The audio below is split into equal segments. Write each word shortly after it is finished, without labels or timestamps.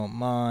Don't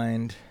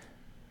mind.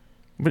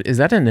 What, is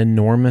that an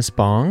enormous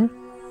bong?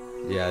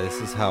 Yeah,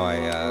 this is how I.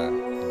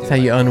 That's how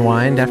you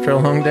unwind after a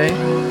long day?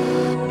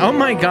 Oh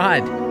my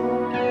god!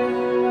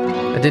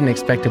 I didn't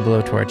expect a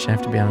blowtorch, I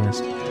have to be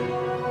honest.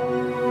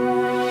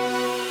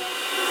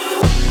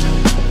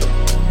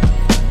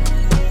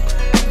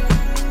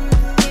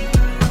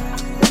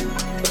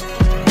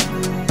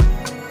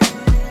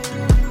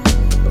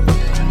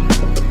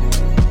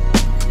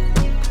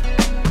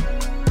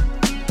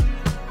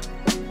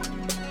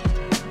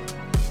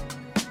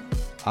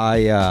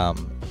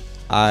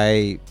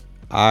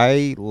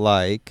 I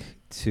like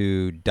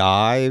to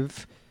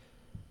dive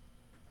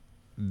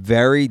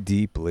very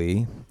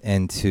deeply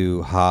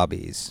into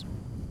hobbies.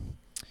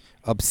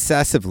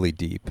 Obsessively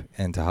deep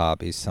into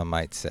hobbies, some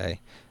might say.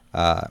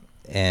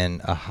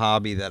 And a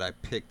hobby that I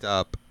picked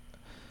up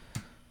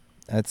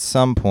at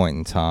some point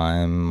in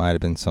time, might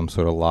have been some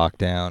sort of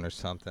lockdown or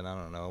something. I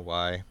don't know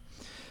why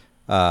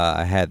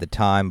I had the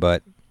time,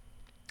 but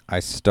I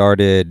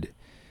started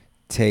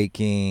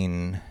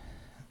taking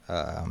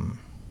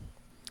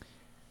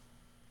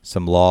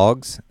some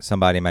logs.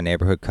 Somebody in my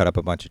neighborhood cut up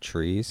a bunch of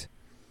trees,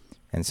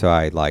 and so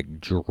I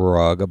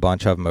drug a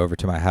bunch of them over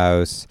to my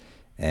house,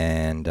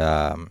 and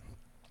I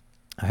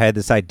had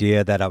this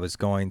idea that I was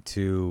going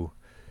to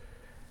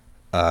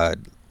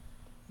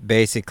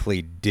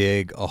basically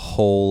dig a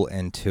hole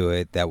into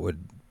it that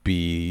would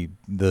be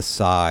the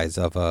size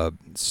of a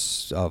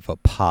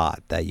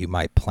pot that you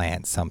might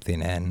plant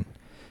something in.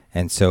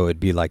 And so it'd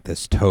be like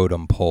this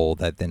totem pole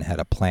that then had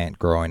a plant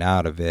growing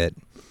out of it.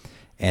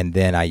 And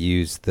then I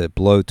used the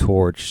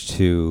blowtorch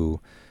to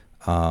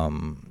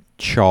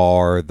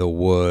char the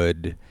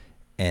wood,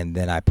 and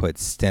then I put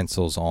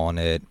stencils on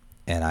it,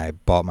 and I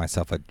bought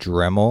myself a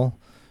Dremel,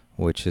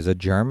 which is a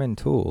German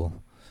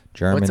tool,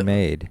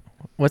 German-made.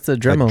 What's a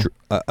Dremel?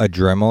 A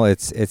Dremel.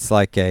 It's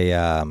like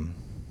a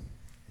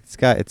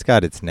it's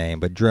got its name,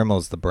 but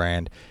Dremel's the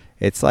brand.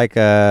 It's like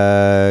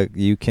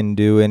you can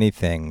do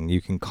anything.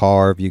 You can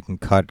carve, you can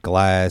cut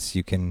glass,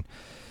 you can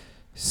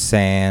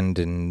sand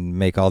and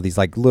make all these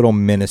like little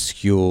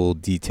minuscule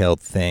detailed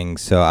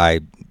things. So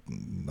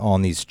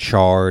on these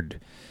charred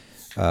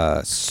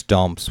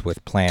stumps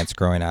with plants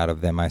growing out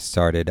of them, I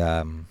started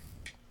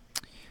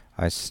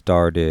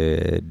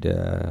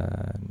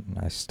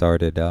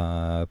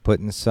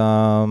putting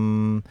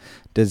some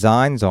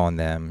designs on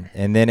them.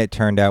 And then it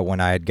turned out when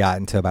I had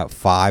gotten to about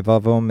 5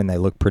 of them and they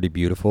looked pretty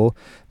beautiful,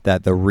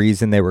 that the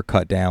reason they were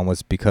cut down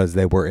was because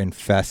they were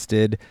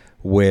infested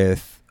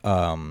with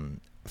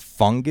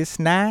fungus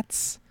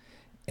gnats.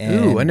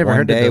 And ooh, I never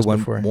heard of those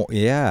before.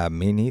 Yeah,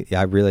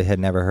 I really had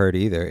never heard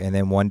either. And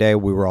then one day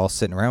we were all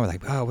sitting around, we're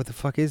like, oh, what the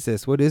fuck is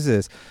this? What is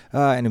this?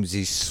 And it was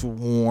these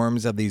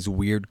swarms of these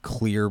weird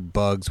clear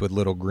bugs with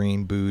little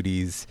green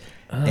booties.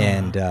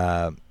 And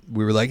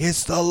we were like,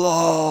 it's the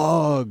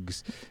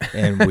logs.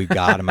 And we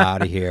got them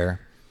out of here.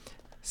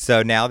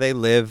 So now they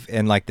live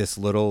in like this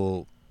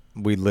little,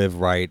 we live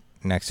right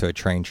next to a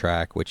train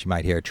track, which you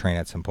might hear a train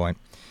at some point.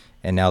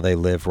 And now they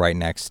live right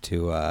next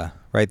to,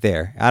 right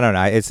there. I don't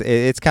know.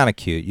 It's kind of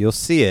cute. You'll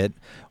see it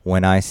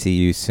when I see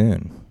you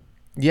soon.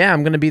 Yeah,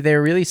 I'm going to be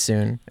there really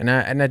soon, and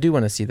I do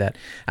want to see that.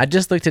 I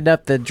just looked it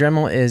up. The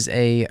Dremel is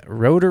a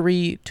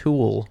rotary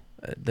tool.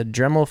 The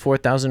Dremel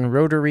 4000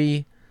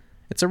 rotary.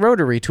 It's a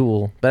rotary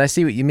tool, but I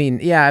see what you mean.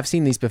 Yeah, I've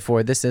seen these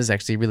before. This is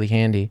actually really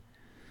handy.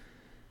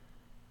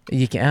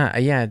 You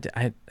can, yeah,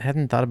 I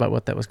hadn't thought about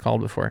what that was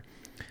called before.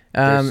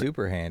 They're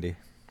super handy.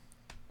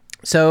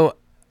 So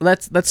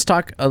let's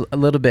talk a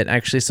little bit,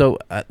 actually. So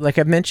like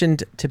I've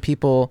mentioned to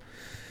people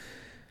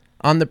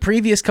on the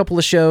previous couple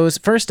of shows,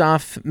 first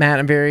off, Matt,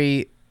 I'm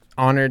very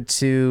honored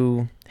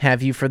to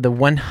have you for the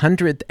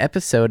 100th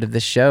episode of the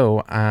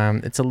show.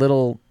 It's a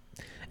little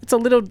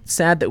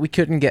sad that we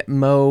couldn't get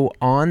Mo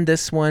on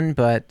this one,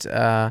 but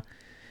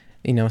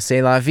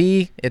c'est la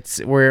vie.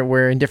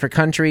 We're in different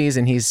countries,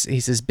 and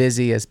he's as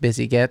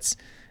busy gets.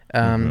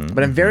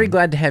 But I'm very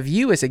glad to have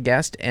you as a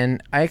guest,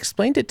 and I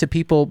explained it to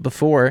people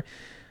before.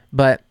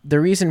 But the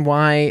reason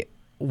why,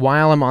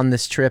 while I'm on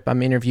this trip,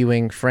 I'm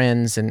interviewing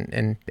friends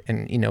and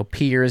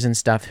peers and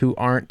stuff who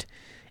aren't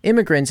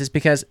immigrants is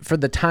because for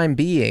the time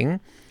being,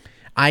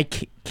 I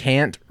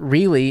can't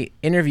really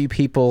interview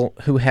people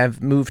who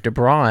have moved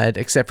abroad,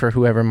 except for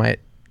whoever might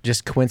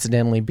just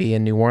coincidentally be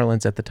in New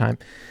Orleans at the time.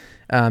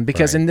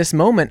 Because in this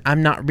moment,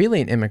 I'm not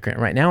really an immigrant.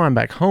 Right now, I'm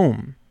back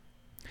home.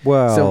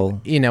 Well,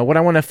 so, what I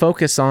want to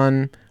focus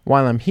on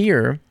while I'm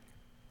here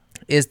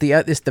is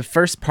the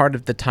first part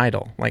of the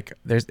title. Like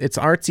it's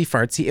artsy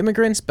fartsy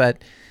immigrants,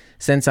 but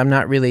since I'm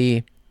not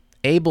really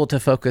able to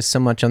focus so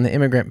much on the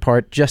immigrant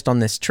part just on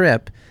this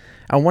trip,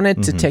 I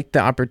wanted to take the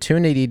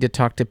opportunity to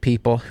talk to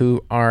people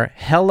who are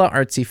hella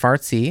artsy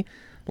fartsy,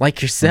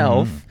 like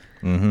yourself,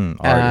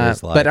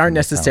 but aren't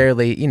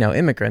necessarily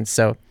immigrants.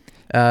 So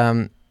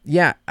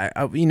you're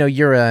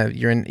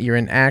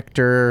an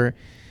actor,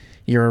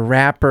 you're a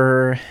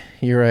rapper,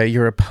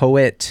 you're a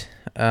poet.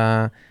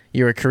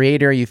 You're a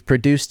creator. You've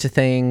produced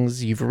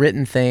things. You've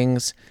written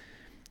things.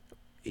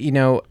 I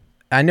know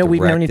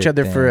we've known each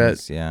other for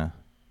yeah.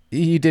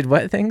 You did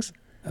what things?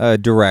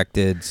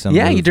 Directed some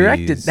Yeah, movies. you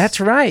directed. That's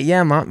right.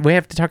 Yeah, Mom. We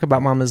have to talk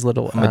about Mama's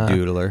Little. I'm a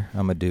doodler.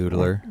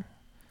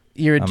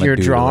 You're I'm a a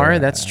drawer.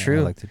 doodler. That's I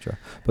true. like to draw.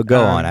 But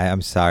go on.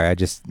 I'm sorry. I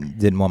just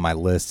didn't want my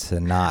list to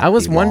not I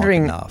was be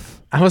wondering. long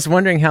enough. I was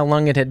wondering how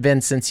long it had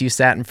been since you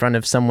sat in front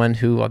of someone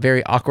who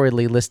very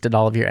awkwardly listed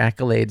all of your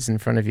accolades in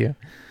front of you.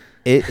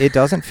 It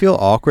doesn't feel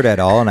awkward at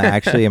all, and I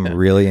actually am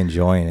really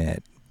enjoying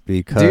it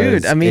because,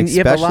 dude, I mean,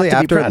 you have a lot especially to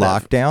be after proud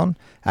of. lockdown.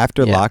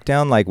 After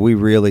lockdown, like we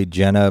really,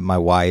 Jenna, my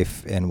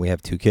wife, and we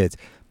have 2 kids,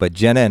 but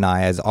Jenna and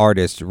I, as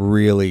artists,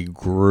 really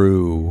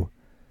grew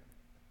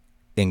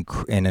in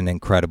an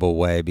incredible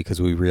way because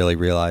we really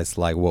realized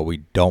like what we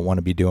don't want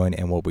to be doing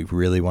and what we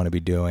really want to be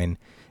doing,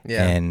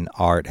 and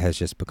art has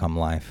just become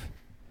life.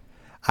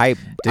 I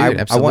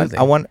want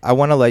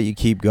to let you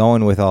keep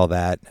going with all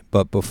that,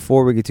 but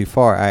before we get too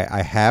far,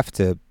 I have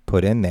to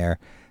put in there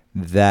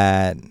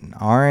that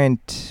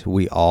aren't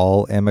we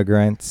all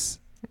immigrants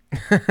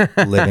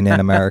living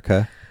in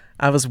America?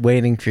 I was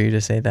waiting for you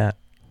to say that.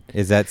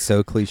 Is that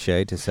so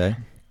cliche to say?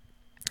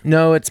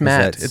 No, it's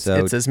mad. It's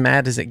as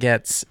mad as it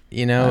gets.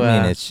 You know,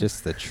 I mean, it's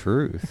just the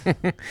truth.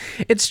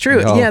 It's true.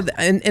 Yeah,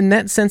 in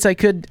that sense, I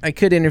could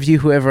interview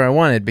whoever I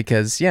wanted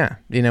because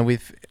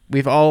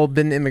we've all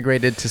been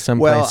immigrated to some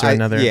place or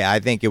another. Yeah, I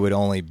think it would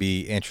only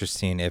be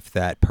interesting if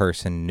that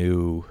person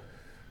knew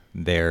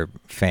their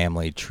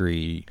family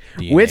tree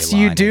DNA which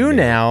you line do and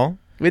now.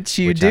 Which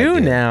you do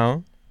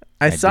now.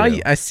 I saw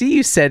you. I see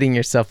you setting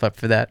yourself up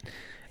for that.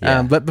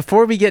 Yeah. But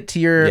before we get to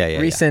your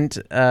recent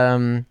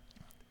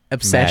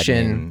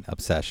obsession,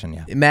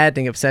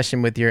 maddening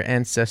obsession with your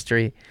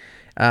ancestry,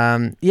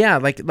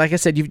 like I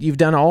said, you've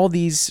done all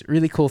these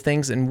really cool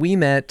things, and we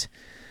met,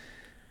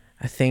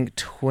 I think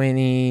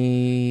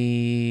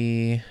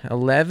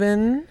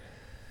 2011.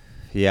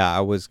 Yeah,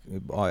 I was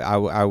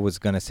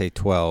gonna say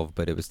 12,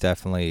 but it was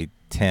definitely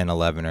 10,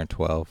 11, or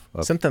 12.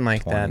 Something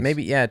like 20s. That.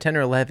 Maybe 10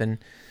 or 11.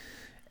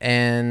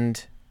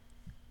 And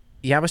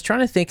I was trying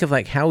to think of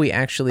like how we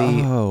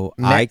actually met.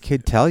 I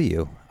could tell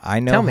you. I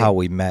know how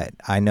we met.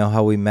 I know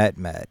how we met.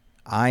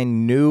 I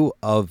knew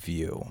of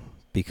you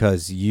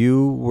because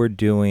you were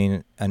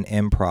doing an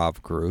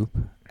improv group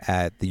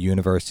at the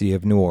University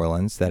of New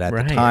Orleans that at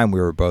the time we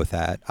were both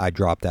at. I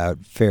dropped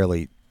out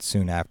fairly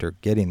soon after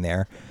getting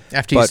there.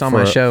 After you saw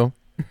my show.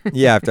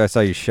 Yeah, after I saw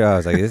your show, I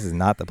was like, this is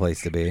not the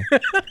place to be.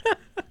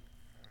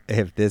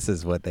 If this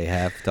is what they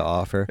have to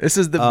offer. This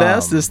is the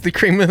best. This is the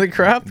cream of the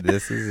crop.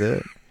 This is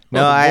it.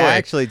 No, I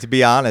actually, to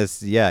be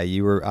honest,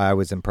 I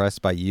was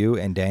impressed by you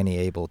and Danny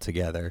Abel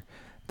together.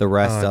 The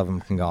rest of them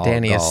can go.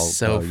 Danny is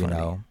so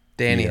funny.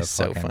 Danny is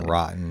so funny.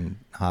 Rotten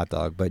hot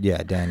dog, but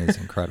yeah, Danny's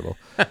incredible.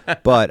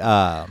 But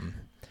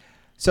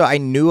so I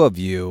knew of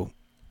you,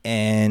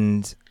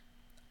 and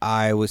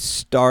I was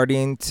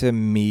starting to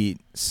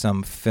meet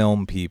some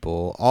film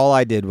people. All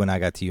I did when I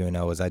got to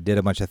UNO was I did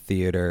a bunch of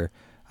theater.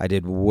 I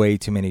did way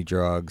too many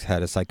drugs,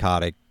 had a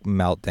psychotic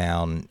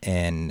meltdown,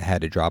 and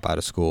had to drop out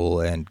of school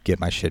and get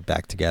my shit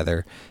back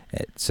together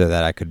so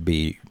that I could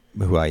be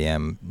who I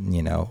am,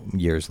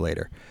 years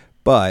later.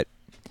 But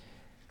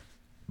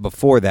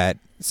before that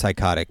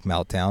psychotic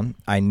meltdown,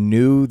 I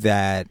knew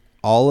that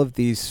all of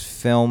these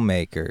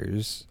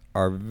filmmakers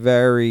are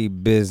very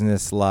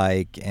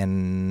businesslike,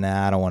 and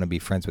I don't want to be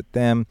friends with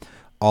them.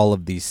 All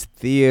of these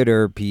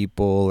theater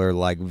people are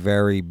like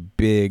very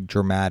big,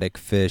 dramatic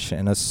fish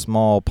in a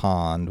small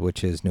pond,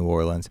 which is New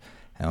Orleans.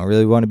 I don't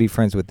really want to be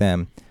friends with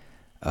them.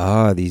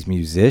 Oh, these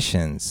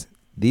musicians.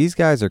 These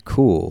guys are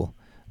cool.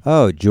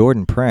 Oh,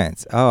 Jordan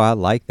Prince. Oh, I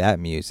like that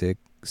music.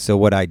 So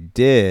what I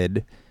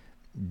did,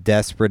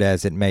 desperate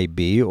as it may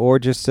be, or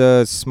just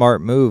a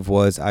smart move,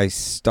 was I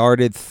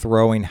started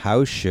throwing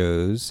house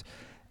shows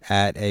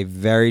at a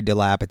very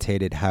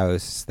dilapidated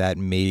house that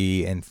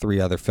me and 3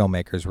 other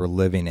filmmakers were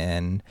living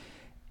in.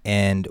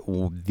 And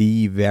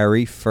the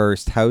very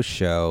first house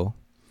show,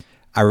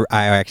 I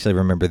actually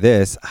remember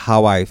this,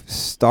 how I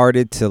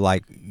started to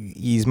like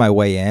ease my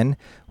way in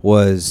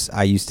was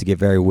I used to get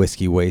very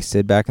whiskey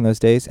wasted back in those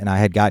days, and I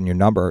had gotten your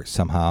number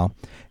somehow,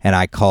 and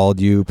I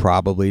called you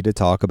probably to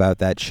talk about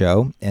that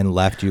show and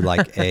left you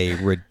like a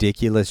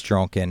ridiculous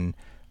drunken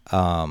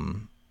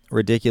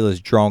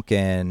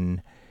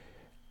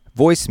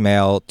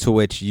voicemail, to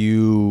which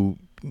you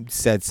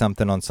said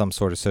something on some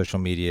sort of social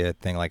media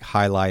thing like,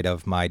 highlight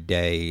of my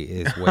day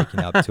is waking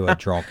up to a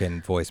drunken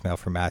voicemail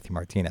from Matthew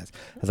Martinez.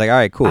 I was like, all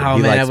right, cool. Oh,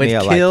 he man, likes I would me,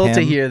 kill like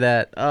to hear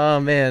that.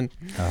 Oh, man.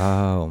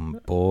 Oh,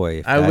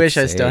 boy. I wish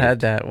I still had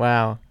that.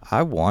 Wow.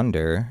 I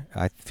wonder.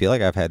 I feel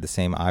like I've had the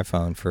same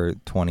iPhone for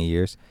 20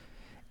 years.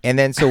 And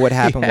then so what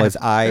happened was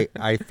I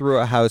threw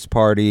a house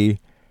party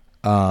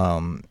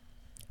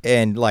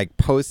and like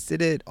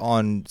posted it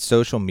on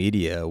social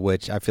media,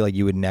 which I feel like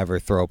you would never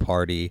throw a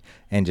party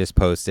and just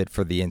post it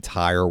for the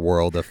entire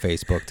world of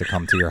Facebook to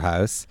come to your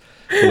house,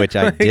 which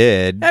I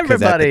did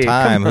because at the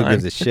time, who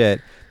gives a shit?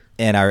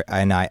 And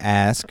I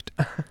asked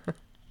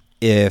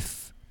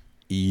if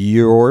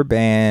your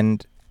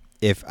band,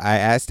 if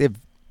I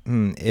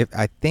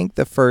think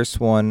the first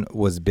one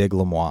was Big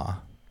Lemois.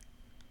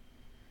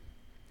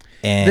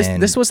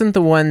 And This wasn't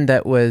the one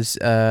that was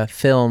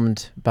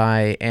filmed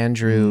by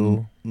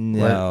Andrew.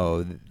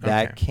 No,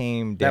 that Okay.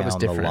 came That down was the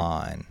different.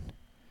 line.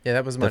 Yeah,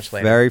 that was much The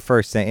later. very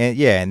first thing,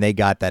 and they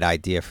got that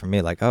idea from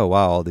me, like, oh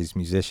wow, all these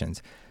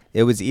musicians.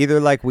 It was either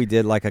like we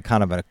did like a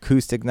kind of an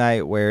acoustic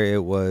night where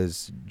it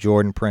was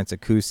Jordan Prince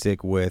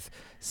acoustic with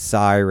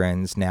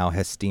Sirens, now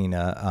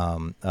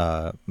Hestina,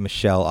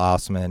 Michelle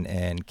Osman,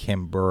 and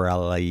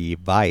Kimberly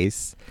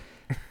Weiss.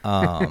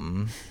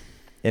 And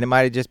it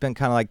might have just been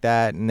kind of like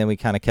that, and then we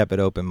kind of kept it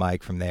open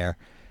mic from there.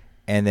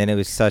 And then it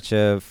was such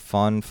a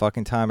fun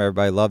fucking time.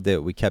 Everybody loved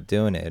it. We kept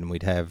doing it, and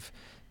we'd have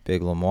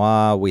Big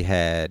Lamois. We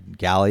had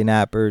Galley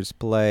Nappers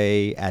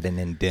play at an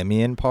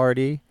Endymion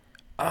party.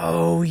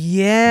 Oh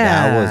yeah,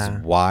 That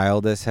was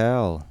wild as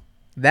hell.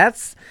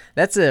 That's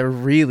a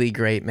really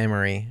great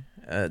memory.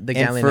 The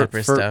Galley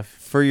Napper stuff.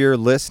 For your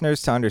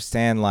listeners to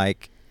understand,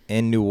 like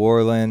in New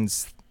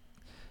Orleans,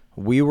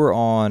 we were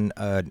on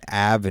an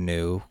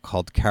avenue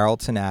called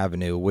Carrollton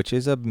Avenue, which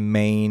is a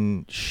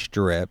main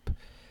strip.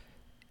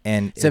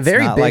 And it's a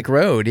very big like,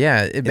 road,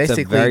 yeah. It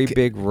basically a very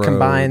big road.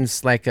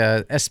 Combines like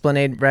a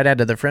Esplanade right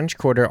out of the French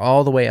Quarter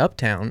all the way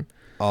uptown.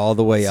 All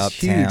the way It's a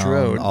uptown, huge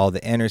road. all the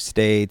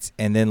interstates,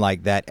 and then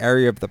like that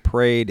area of the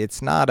parade. It's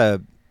kind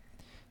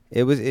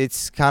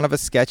of a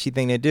sketchy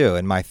thing to do.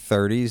 In my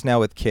 30s now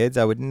with kids,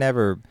 I would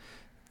never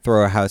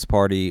throw a house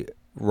party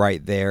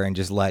right there and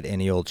just let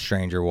any old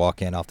stranger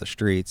walk in off the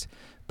streets.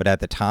 But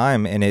at the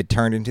time, and it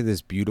turned into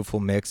this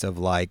beautiful mix of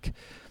like,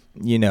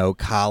 you know,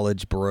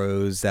 college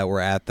bros that were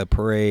at the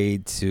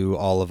parade to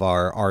all of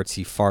our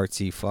artsy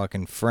fartsy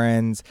fucking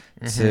friends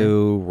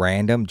to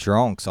random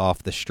drunks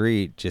off the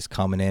street just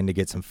coming in to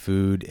get some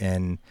food.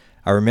 And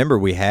I remember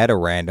we had a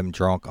random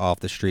drunk off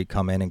the street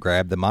come in and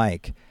grab the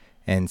mic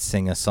and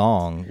sing a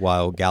song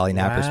while Galley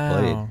Nappers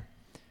played.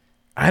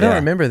 I don't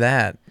remember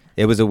that.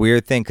 It was a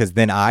weird thing because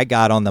then I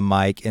got on the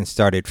mic and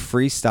started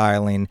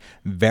freestyling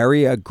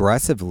very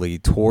aggressively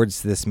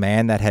towards this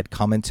man that had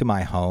come into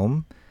my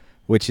home,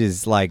 which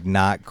is like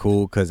not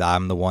cool because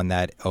I'm the one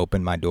that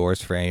opened my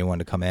doors for anyone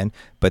to come in.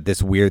 But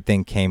this weird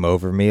thing came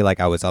over me. Like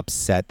I was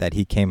upset that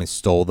he came and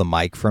stole the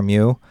mic from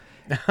you.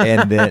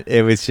 And then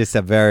it was just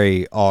a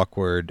very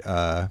awkward,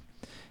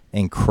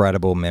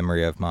 incredible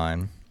memory of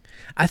mine.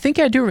 I think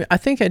I do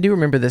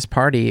remember this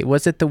party.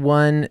 Was it the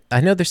one? I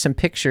know there's some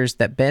pictures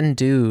that Ben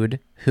Dude,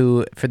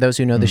 who, for those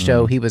who know the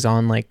show, he was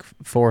on like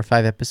 4 or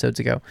 5 episodes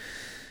ago.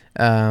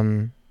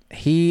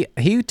 He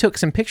took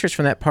some pictures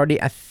from that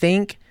party. I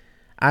think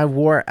I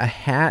wore a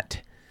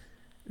hat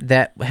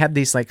that had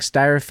these like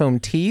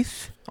styrofoam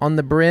teeth on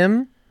the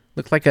brim,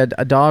 looked like a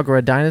dog or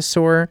a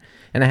dinosaur,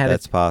 and I had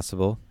That's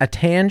possible. a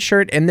tan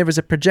shirt, and there was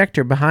a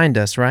projector behind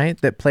us, right,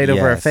 that played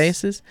over our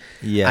faces.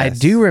 Yes. I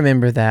do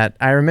remember that.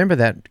 I remember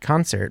that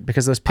concert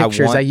because those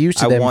pictures I used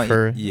them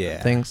for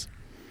things.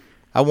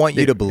 I want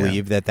you to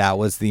believe that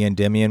was the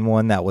Endymion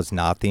one. That was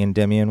not the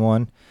Endymion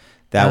one.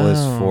 That was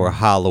for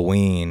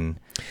Halloween.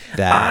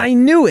 That I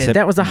knew it.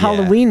 That was a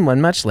Halloween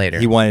one much later.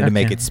 He wanted to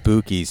make it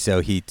spooky, so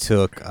he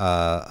took you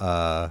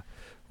know,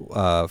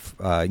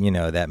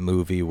 that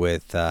movie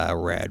with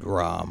Red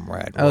Rum.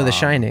 The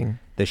Shining.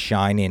 The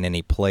Shining, and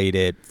he played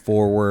it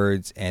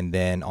forwards, and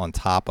then on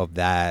top of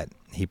that,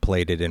 he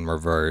played it in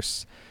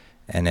reverse,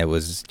 and it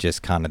was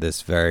just kind of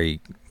this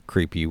very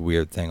creepy,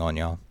 weird thing on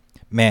y'all.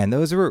 Man,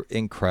 those were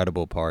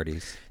incredible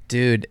parties.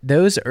 Dude,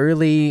 those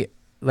early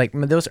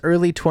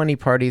 20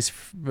 parties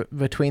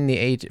between the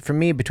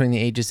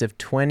ages of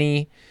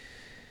 20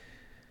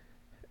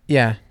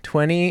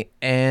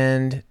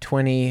 and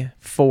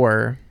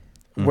 24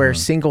 were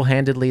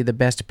single-handedly the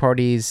best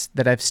parties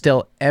that I've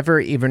still ever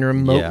even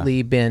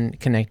remotely been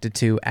connected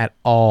to at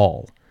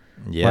all.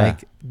 Yeah.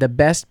 Like the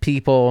best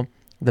people,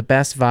 the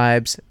best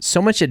vibes,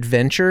 so much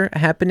adventure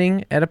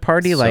happening at a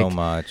party. So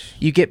much.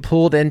 You get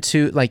pulled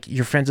into, like,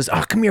 your friend says,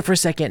 oh, come here for a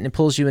second, and it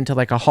pulls you into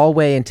like a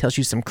hallway and tells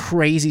you some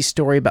crazy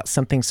story about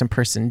something some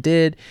person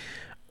did.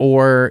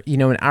 Or, you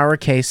know, in our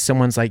case,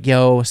 someone's like,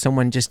 yo,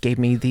 someone just gave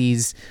me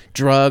these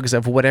drugs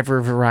of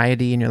whatever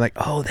variety. And you're like,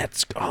 oh,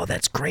 that's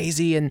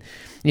crazy. And,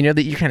 you know,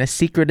 that you're kind of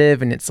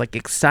secretive and it's like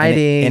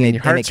exciting and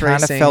your heart's racing.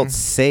 And it kind of felt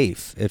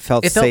safe. It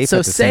felt safe so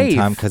at the same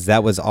time because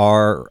that was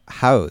our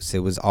house.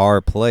 It was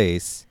our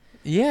place.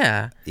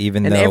 Yeah.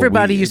 Even and though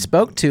everybody you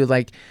spoke to,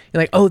 like,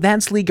 you're like, oh,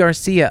 that's Lee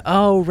Garcia.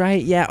 Oh,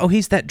 right. Yeah. Oh,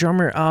 he's that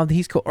drummer. Oh,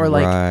 he's cool. Or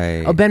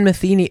like, oh, Ben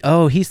Matheny.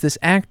 Oh, he's this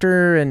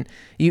actor. And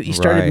you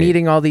started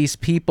meeting all these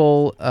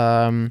people.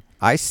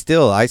 I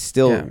still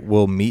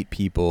will meet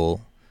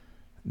people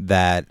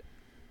that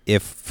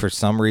if for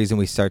some reason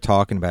we start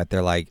talking about it,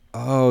 they're like,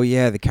 oh,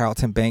 yeah, the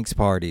Carrollton Banks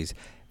parties.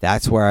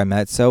 That's where I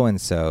met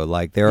so-and-so.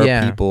 Like, there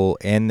are people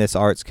in this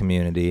arts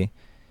community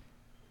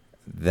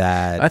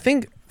that I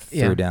think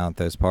threw down at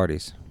those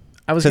parties.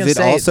 I was going to say,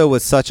 because it also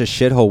was such a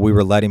shithole. We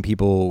were letting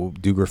people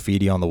do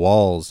graffiti on the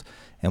walls,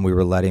 and we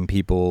were letting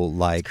people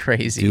like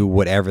do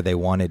whatever they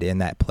wanted in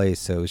that place.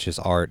 So it was just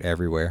art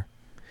everywhere.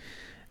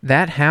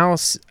 That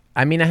house,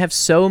 I mean, I have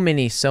so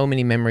many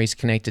memories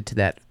connected to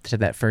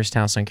that first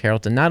house on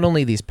Carrollton. Not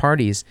only these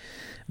parties,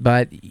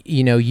 but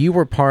you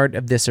were part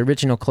of this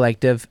original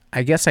collective.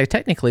 I guess I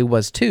technically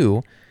was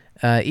too.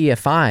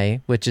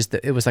 EFI, which is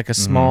it was like a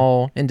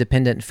small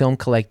independent film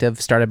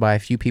collective started by a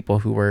few people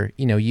who were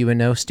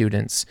UNO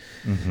students,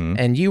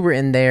 and you were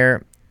in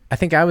there. I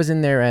think I was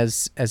in there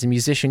as a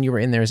musician. You were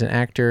in there as an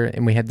actor,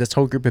 and we had this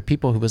whole group of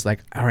people who was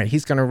like, all right,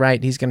 he's gonna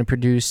write, he's gonna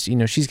produce,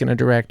 she's gonna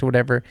direct,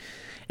 whatever.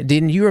 Do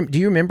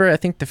you remember? I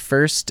think the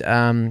first.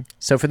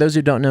 So for those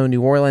who don't know,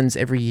 New Orleans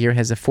every year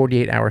has a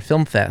 48-hour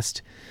film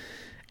fest,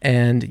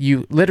 and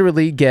you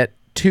literally get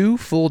 2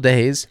 full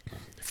days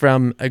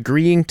from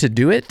agreeing to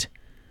do it,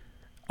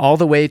 all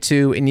the way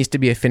to it needs to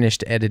be a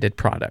finished edited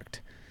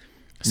product.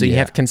 So you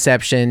have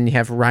conception, you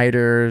have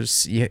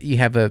writers, you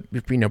have a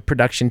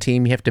production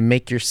team. You have to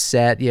make your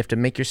set, you have to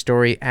make your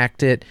story,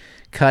 act it,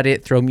 cut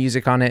it, throw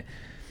music on it.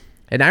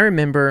 And I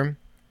remember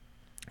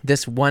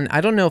this one,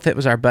 I don't know if it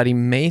was our buddy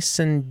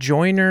Mason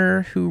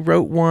Joyner who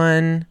wrote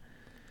one.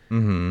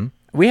 Mm-hmm.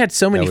 We had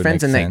so many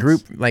friends in that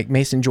group, like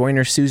Mason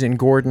Joyner, Susan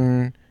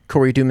Gordon,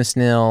 Corey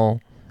Dumasnil,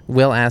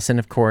 Will Assen,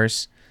 of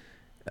course,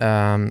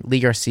 Lee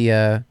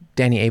Garcia,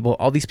 Danny Abel,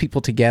 all these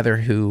people together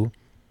who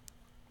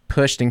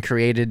pushed and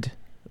created.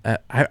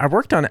 I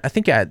worked on it. I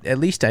think at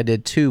least I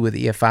did 2 with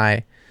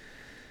EFI.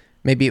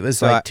 Maybe it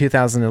was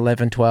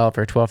 2011, 12,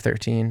 or 12,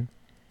 13.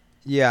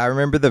 Yeah, I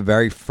remember the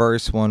very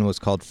first one was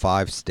called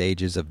 5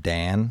 Stages of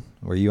Dan.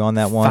 Were you on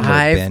that one?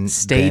 5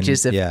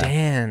 Stages of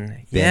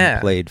Dan.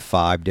 Ben played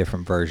 5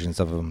 different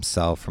versions of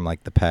himself from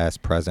like the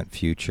past, present,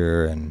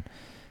 future, and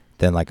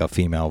then like a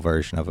female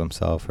version of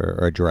himself or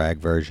a drag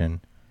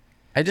version.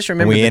 I just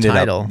remember the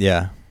title.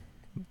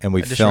 And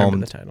we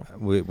filmed.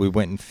 We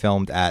went and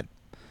filmed at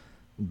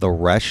the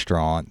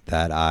restaurant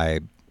that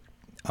I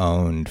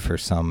owned for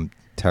some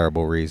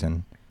terrible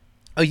reason.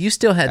 Oh, you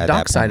still had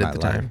Dockside at the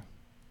time.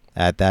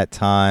 At that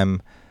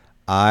time,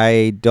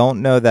 I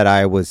don't know that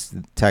I was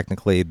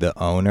technically the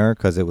owner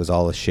because it was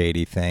all a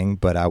shady thing,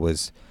 but I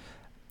was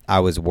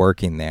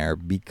working there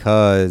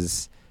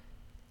because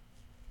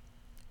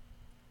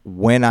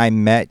when I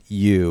met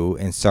you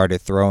and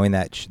started throwing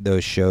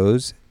those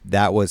shows,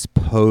 that was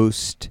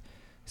post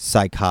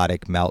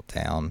Psychotic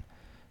Meltdown,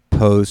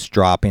 post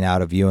dropping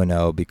out of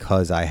UNO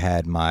because I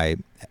had my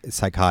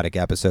Psychotic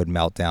episode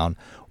Meltdown,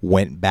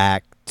 went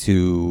back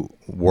to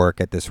work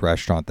at this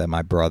restaurant that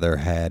my brother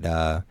had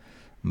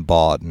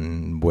bought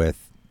and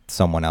with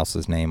someone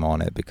else's name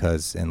on it,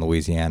 because in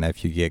Louisiana,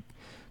 if you get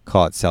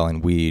caught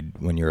selling weed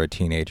when you're a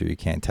teenager, you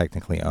can't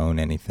technically own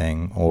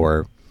anything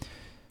or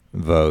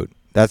vote.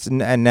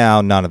 And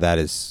now none of that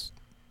is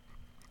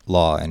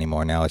law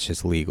anymore. Now it's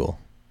just legal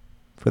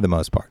for the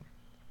most part.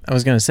 I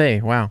was going to say,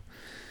 wow.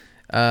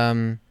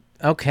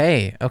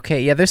 Okay.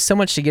 Yeah, there's so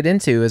much to get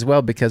into as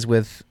well, because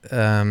with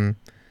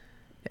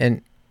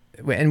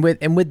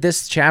with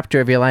this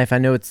chapter of your life, I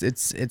know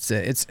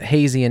it's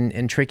hazy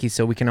and tricky,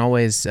 so we can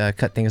always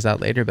cut things out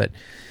later. But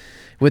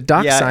with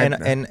Dockside,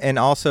 and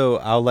also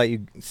I'll let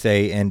you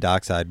say in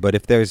Dockside, but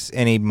if there's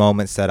any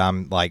moments that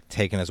I'm like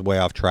taking us way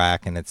off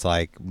track and it's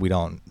like we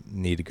don't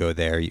need to go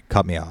there, you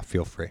cut me off.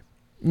 Feel free.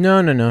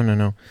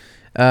 No.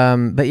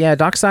 But yeah,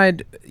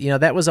 Dockside,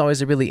 that was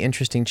always a really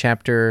interesting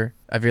chapter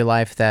of your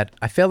life that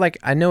I feel like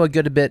I know a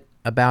good bit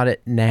about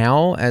it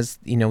now as,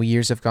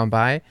 years have gone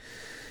by.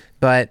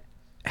 But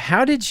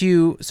how did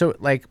you, so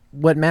like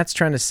what Matt's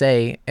trying to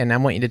say, and I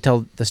want you to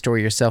tell the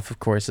story yourself, of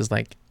course, is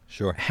like,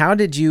 sure. How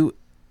did you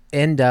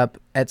end up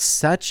at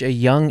such a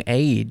young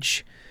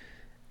age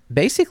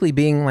basically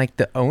being like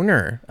the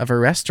owner of a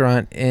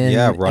restaurant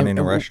running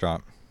a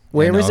restaurant?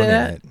 Where was it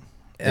at?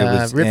 It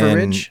was River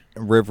Ridge?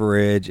 River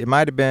Ridge. It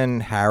might have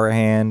been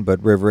Harahan,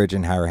 but River Ridge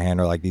and Harahan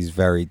are like these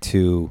very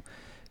two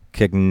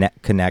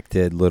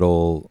connected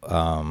little,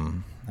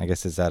 I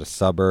guess is that a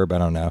suburb? I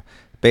don't know.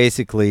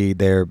 Basically,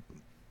 they're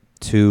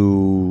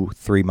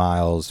 2-3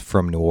 miles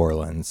from New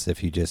Orleans.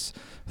 If you just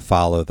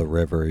follow the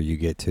river, you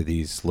get to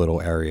these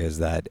little areas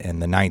that in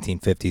the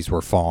 1950s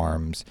were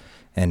farms,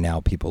 and now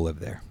people live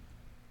there.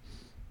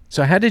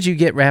 So how did you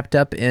get wrapped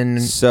up in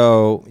this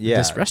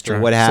restaurant? So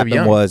what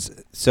happened was,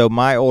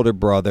 my older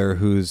brother,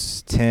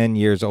 who's 10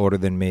 years older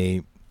than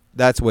me,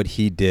 that's what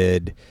he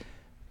did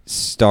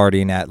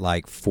starting at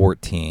like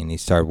 14. He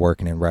started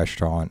working in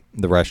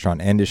the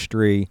restaurant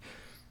industry.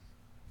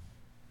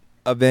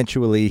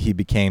 Eventually, he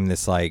became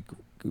this like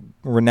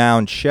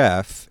renowned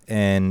chef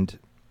and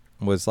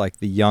was like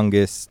the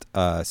youngest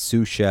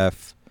sous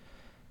chef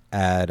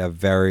at a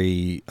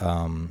very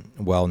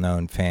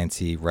well-known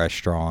fancy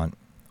restaurant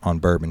on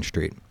Bourbon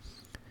Street.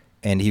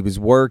 And he was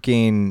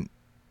working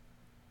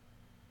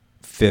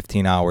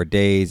 15-hour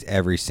days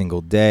every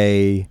single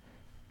day,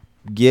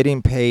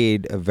 getting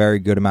paid a very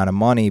good amount of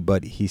money,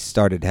 but he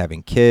started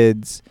having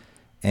kids,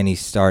 and he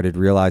started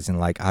realizing,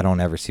 like, I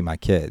don't ever see my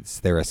kids.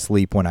 They're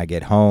asleep when I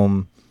get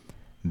home.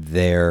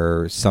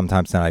 They're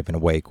sometimes not even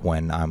awake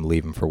when I'm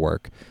leaving for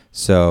work.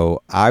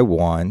 So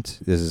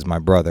this is my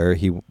brother,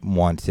 he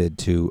wanted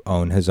to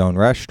own his own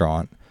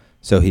restaurant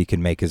so he could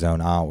make his own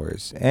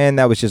hours. And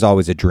that was just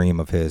always a dream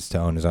of his, to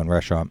own his own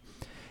restaurant.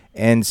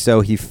 And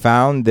so he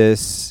found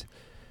this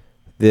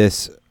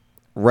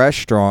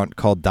restaurant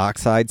called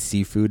Dockside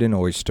Seafood and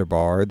Oyster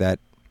Bar that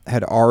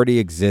had already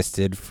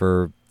existed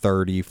for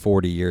 30,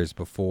 40 years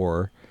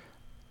before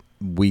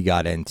we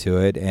got into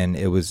it, and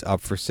it was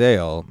up for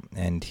sale.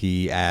 And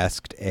he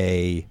asked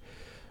a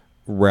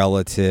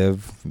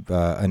relative,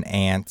 an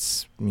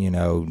aunt's,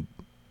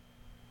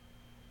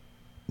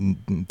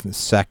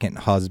 second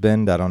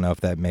husband, I don't know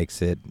if that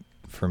makes it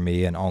for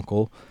me an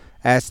uncle,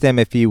 asked him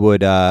if he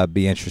would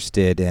be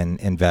interested in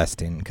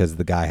investing because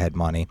the guy had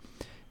money.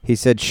 He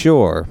said,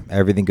 sure.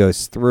 Everything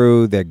goes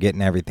through. They're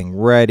getting everything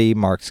ready.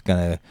 Mark's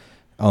going to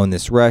own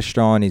this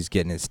restaurant. He's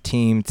getting his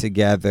team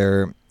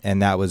together. And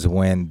that was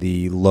when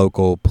the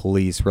local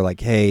police were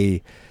like,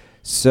 hey,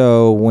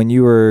 so when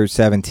you were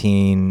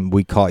 17,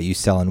 we caught you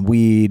selling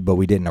weed, but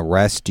we didn't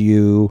arrest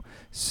you.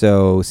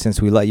 So since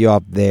we let you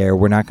off there,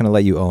 we're not going to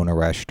let you own a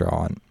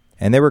restaurant.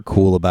 And they were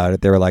cool about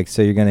it. They were like,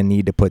 so you're going to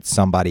need to put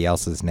somebody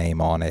else's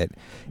name on it.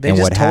 They and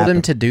just told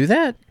him to do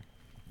that?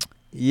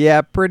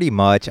 Yeah, pretty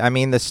much. I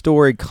mean, the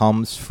story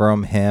comes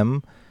from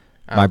him,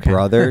 my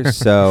brother.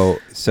 So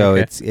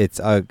okay. It's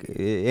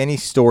any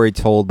story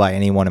told by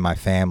anyone in my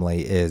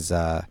family is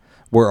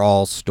we're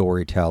all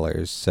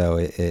storytellers. So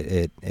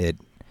it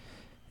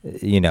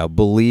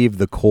believe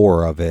the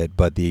core of it,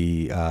 but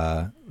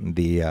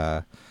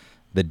the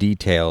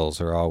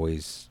details are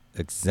always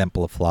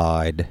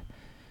exemplified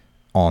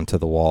onto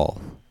the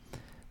wall.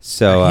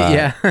 So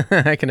yeah,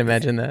 I can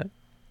imagine that.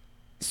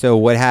 So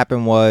what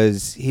happened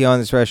was he owned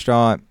this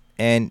restaurant,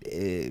 and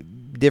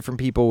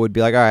different people would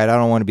be like, all right, I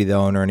don't want to be the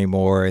owner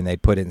anymore, and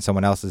they'd put it in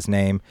someone else's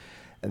name.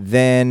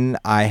 Then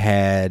I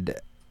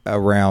had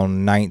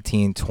around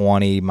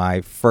 1920,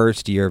 my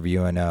first year of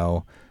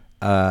UNO.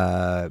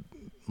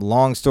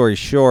 Long story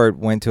short,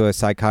 went to a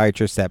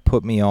psychiatrist that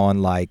put me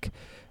on like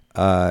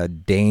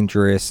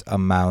dangerous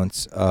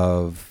amounts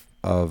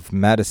of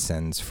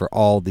medicines for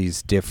all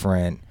these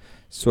different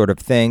sort of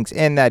things,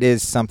 and that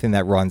is something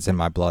that runs in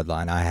my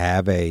bloodline. I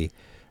have a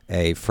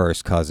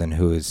first cousin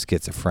who is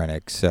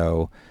schizophrenic,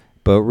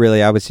 but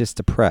really I was just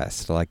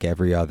depressed like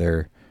every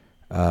other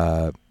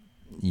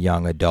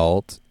young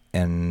adult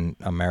in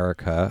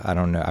America. I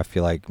don't know, I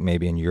feel like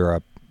maybe in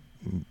Europe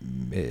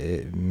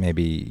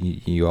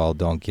maybe you all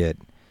don't get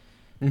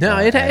it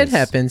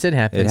happens,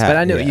 but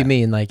I know what you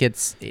mean. Like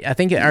I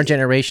think our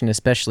generation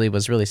especially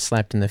was really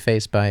slapped in the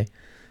face by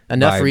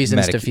enough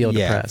reasons to feel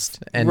depressed,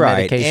 and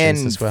medications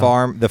and as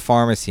well. The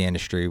pharmacy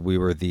industry, we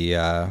were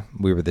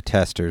the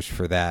testers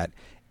for that,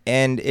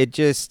 and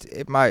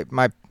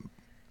my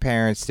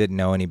parents didn't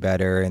know any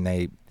better, and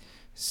they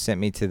sent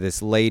me to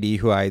this lady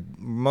who I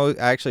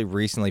actually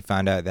recently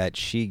found out that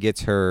she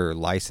gets her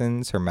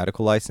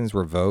medical license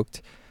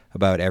revoked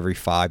about every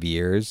 5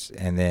 years,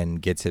 and then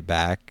gets it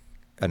back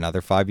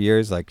another 5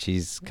 years. Like,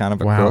 she's kind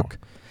of a crook.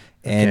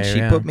 And she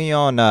put me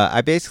on.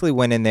 I basically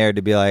went in there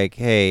to be like,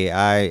 hey,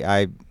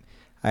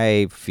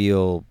 I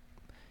feel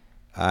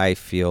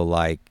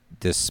like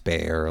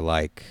despair,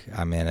 like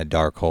I'm in a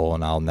dark hole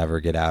and I'll never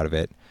get out of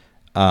it.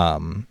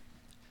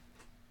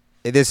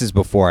 This is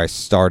before I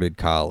started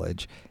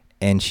college.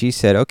 And she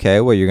said,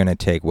 okay, well, you're going to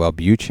take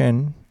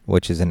Wellbutrin,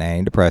 which is an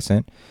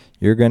antidepressant.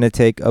 You're going to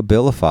take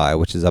Abilify,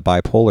 which is a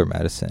bipolar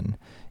medicine.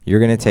 You're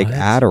going to take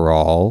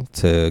Adderall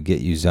to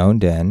get you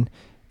zoned in.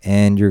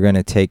 And you're going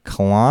to take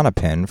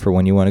Klonopin for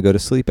when you want to go to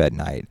sleep at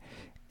night.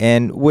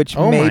 And which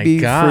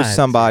for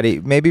somebody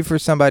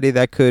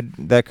that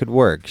could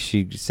work.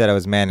 She said I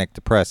was manic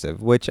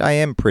depressive, which I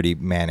am pretty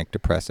manic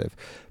depressive.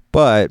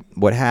 But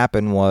what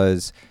happened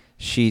was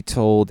she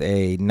told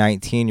a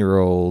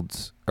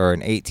 19-year-old or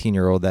an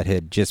 18-year-old that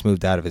had just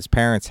moved out of his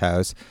parents'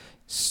 house,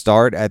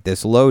 start at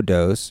this low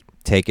dose,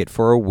 take it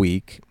for a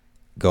week,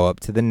 go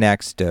up to the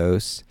next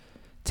dose,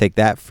 take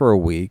that for a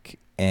week,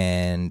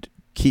 and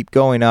keep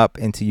going up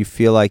until you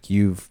feel like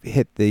you've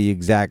hit the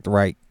exact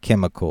right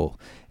chemical.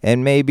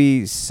 And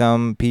maybe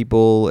some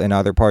people in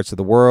other parts of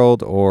the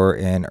world or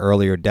in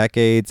earlier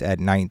decades at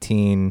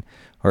 19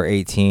 or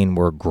 18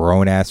 were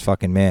grown-ass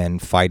fucking men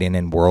fighting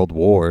in world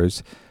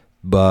wars.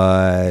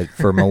 But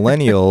for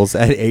millennials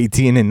at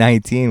 18 and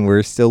 19,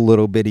 we're still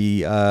little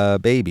bitty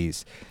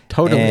babies.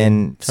 Totally.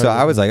 And so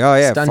I was like, oh,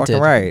 yeah, Stunted.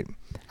 fucking right.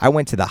 I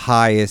went to the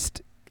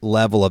highest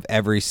level of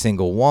every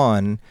single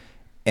one.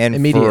 And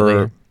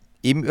immediately.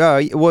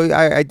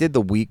 I did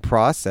the week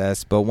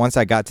process, but once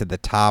I got to the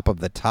top of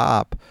the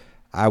top,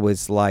 I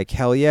was like,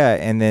 hell yeah.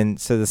 And then,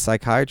 so the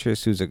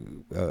psychiatrist, who's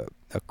a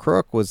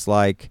crook, was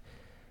like,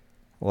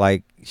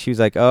 she was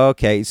like, oh,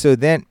 okay. So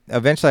then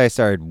eventually I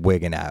started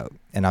wigging out,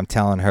 and I'm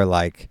telling her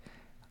like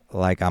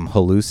I'm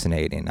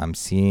hallucinating. I'm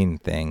seeing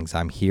things.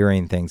 I'm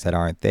hearing things that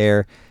aren't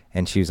there.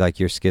 And she was like,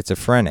 you're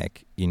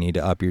schizophrenic. You need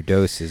to up your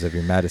doses of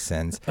your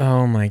medicines.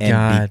 Oh my God.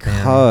 And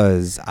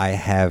because I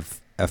have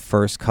a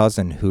first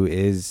cousin who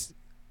is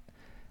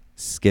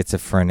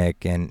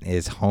schizophrenic and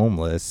is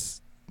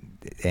homeless,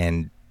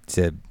 and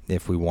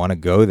if we want to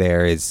go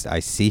there, is I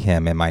see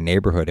him in my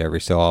neighborhood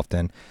every so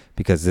often,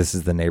 because this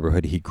is the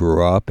neighborhood he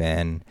grew up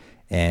in,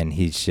 and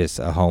he's just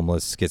a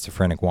homeless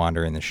schizophrenic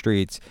wanderer in the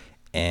streets.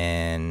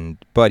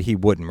 But he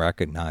wouldn't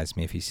recognize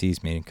me if he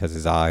sees me because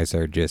his eyes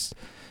are just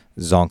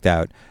zonked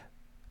out.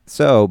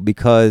 So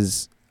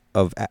because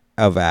of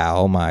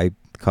Al, my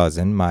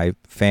cousin, my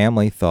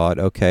family thought,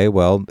 okay,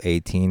 well,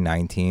 18,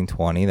 19,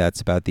 20,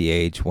 that's about the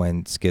age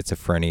when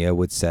schizophrenia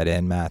would set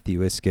in.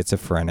 Matthew is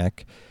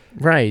schizophrenic.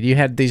 Right. You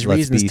had these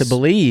reasons to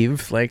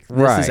believe, like,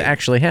 this is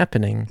actually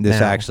happening. This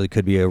now. actually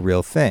could be a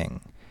real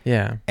thing.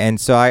 Yeah. And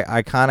so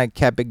I kind of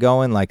kept it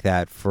going like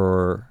that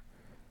for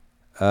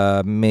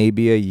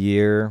maybe a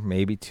year,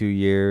 maybe 2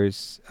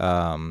 years.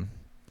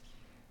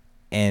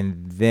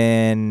 And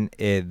then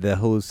the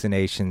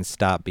hallucinations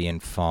stopped being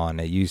fun.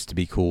 It used to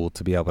be cool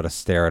to be able to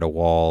stare at a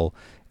wall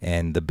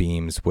and the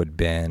beams would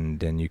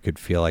bend and you could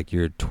feel like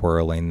you're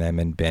twirling them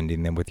and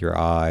bending them with your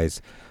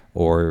eyes.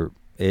 Or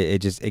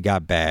it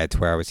got bad to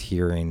where I was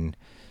hearing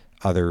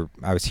other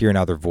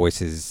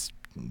voices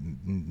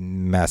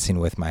messing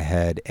with my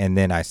head. And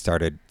then I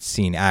started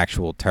seeing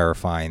actual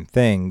terrifying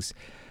things.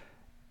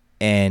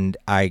 And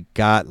I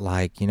got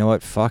like, you know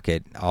what, fuck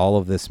it, all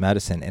of this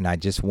medicine. And I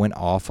just went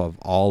off of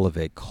all of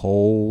it,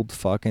 cold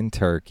fucking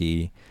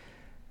turkey,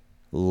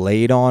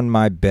 laid on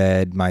my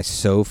bed, my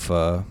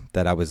sofa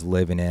that I was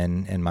living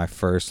in my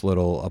first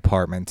little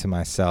apartment to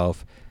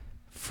myself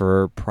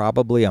for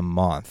probably a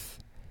month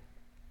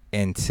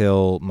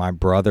until my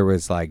brother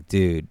was like,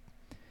 dude,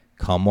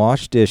 come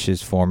wash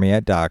dishes for me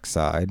at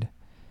Dockside.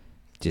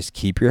 Just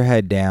keep your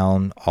head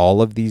down. All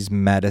of these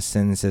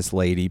medicines this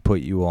lady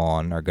put you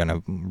on are going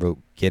to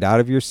get out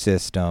of your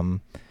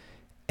system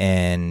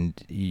and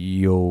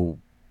you'll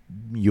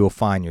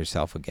find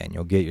yourself again.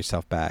 You'll get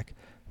yourself back.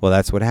 Well,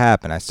 that's what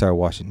happened. I started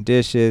washing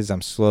dishes.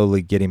 I'm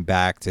slowly getting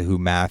back to who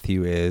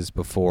Matthew is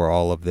before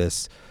all of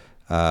this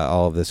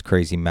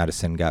crazy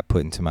medicine got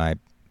put into my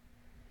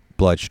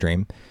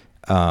bloodstream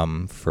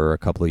for a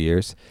couple of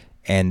years.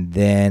 And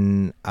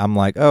then I'm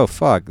like, oh,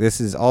 fuck, this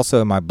is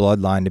also in my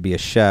bloodline to be a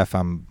chef.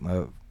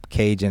 I'm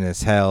Cajun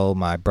as hell.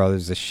 My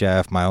brother's a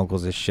chef. My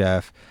uncle's a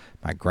chef.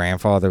 My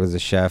grandfather was a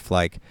chef.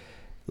 Like,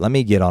 let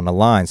me get on the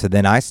line. So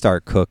then I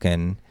start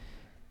cooking,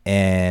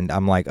 and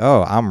I'm like,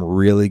 oh, I'm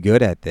really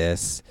good at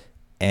this.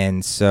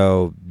 And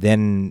so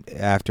then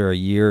after a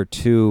year or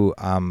two,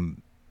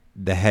 I'm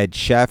the head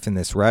chef in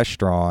this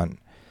restaurant.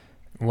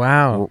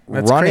 Wow.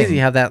 That's crazy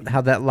how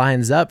that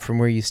lines up from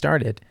where you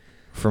started.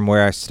 From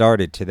where I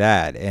started to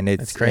that. And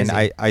That's crazy.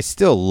 And I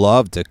still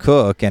love to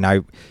cook, and I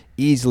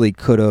easily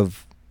could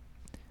have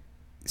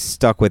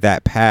stuck with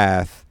that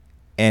path.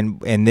 And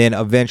then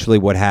eventually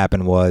what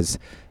happened was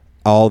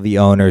all the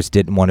owners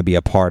didn't want to be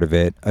a part of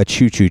it. A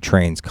choo-choo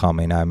train's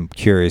coming. I'm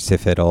curious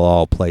if it'll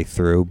all play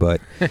through,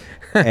 but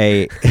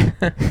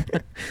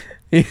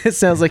it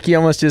sounds like you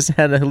almost just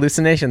had a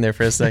hallucination there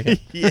for a second.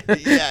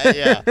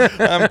 yeah.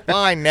 I'm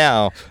fine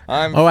now.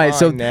 All right,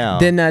 so now.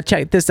 Then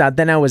check this out.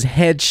 Then I was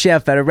head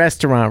chef at a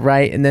restaurant,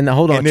 right? And then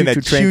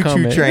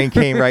choo-choo train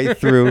came right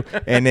through,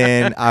 and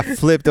then I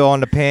flipped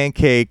on the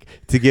pancake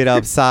to get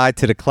upside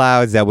to the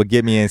clouds that would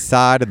get me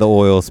inside of the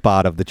oil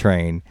spot of the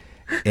train,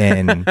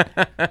 and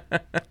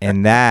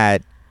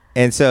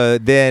so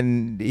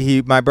then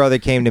my brother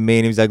came to me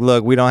and he was like,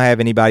 look, we don't have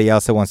anybody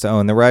else that wants to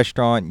own the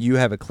restaurant. You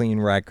have a clean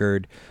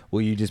record.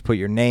 Will you just put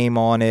your name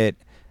on it?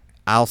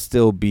 I'll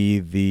still be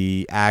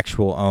the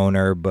actual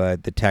owner,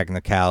 but the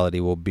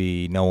technicality will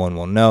be no one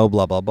will know,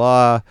 blah, blah,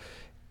 blah.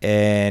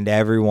 And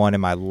everyone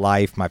in my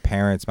life, my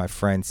parents, my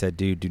friends said,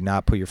 dude, do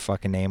not put your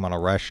fucking name on a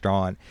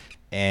restaurant.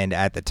 And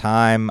at the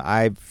time,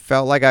 I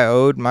felt like I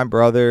owed my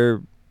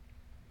brother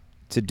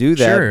to do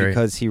that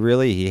because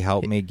he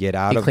helped me get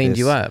out of this. He cleaned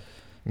you up.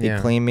 He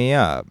cleaned me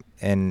up,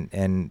 and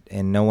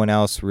no one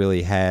else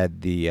really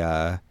had the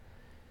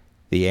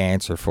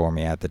answer for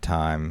me at the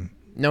time.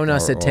 No one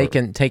else had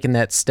taken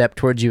that step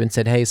towards you and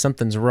said, "Hey,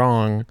 something's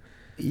wrong.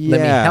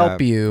 Let me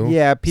help you."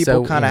 Yeah,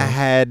 people kind of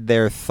had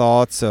their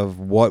thoughts of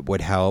what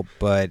would help,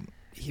 but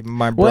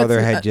my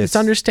brother had just. It's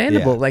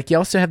understandable. Like, you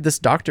also have this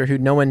doctor who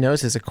no one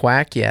knows is a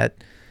quack yet.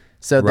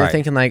 So they're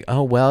thinking like,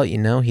 oh, well,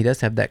 he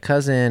does have that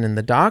cousin, and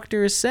the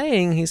doctor is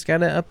saying he's got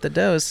to up the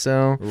dose.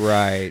 So,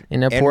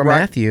 poor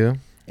Matthew.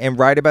 And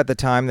right about the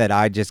time that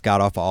I just got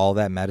off all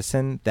that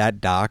medicine,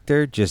 that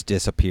doctor just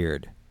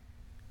disappeared.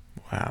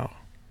 Wow.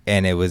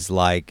 And it was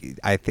like,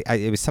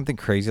 it was something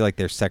crazy. Like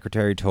their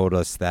secretary told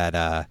us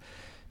that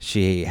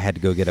she had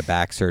to go get a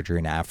back surgery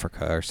in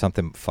Africa or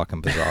something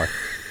fucking bizarre.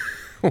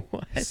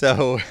 What?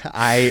 So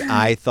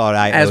I thought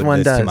I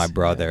owed this to my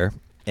brother.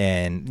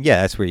 And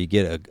yeah, that's where you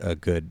get a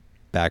good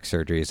back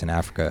surgery is in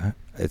Africa.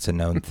 It's a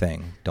known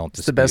thing. Don't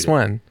dispute It's the best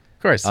one.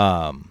 Of course.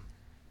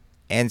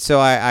 And so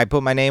I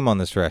put my name on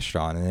this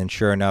restaurant, and then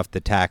sure enough, the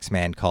tax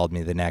man called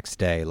me the next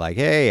day, like,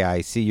 hey,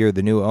 I see you're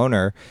the new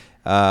owner.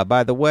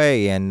 By the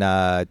way, in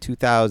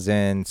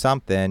 2000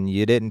 something,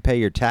 you didn't pay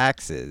your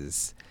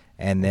taxes.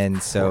 And then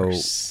so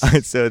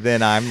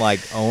then I'm like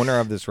owner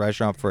of this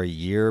restaurant for a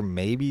year,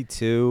 maybe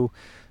two,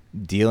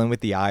 dealing with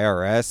the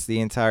IRS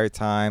the entire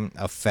time.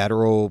 A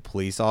federal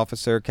police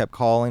officer kept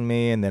calling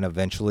me, and then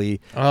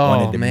eventually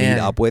wanted to meet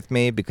up with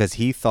me because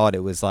he thought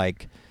it was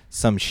like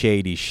some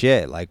shady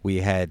shit. Like we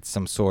had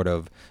some sort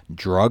of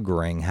drug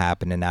ring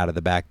happening out of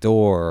the back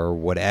door or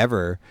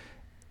whatever.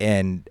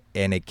 And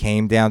it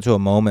came down to a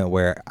moment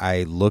where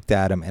I looked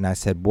at him and I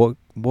said, what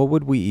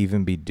would we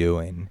even be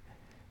doing?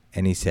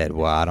 And he said,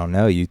 well, I don't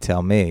know. You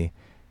tell me.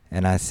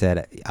 And I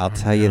said, I'll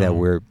tell you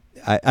that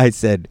I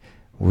said,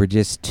 we're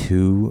just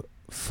two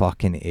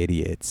fucking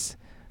idiots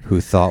who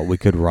thought we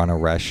could run a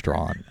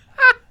restaurant.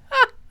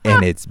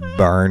 And it's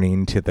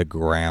burning to the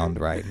ground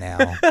right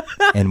now.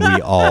 And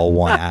we all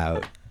want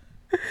out.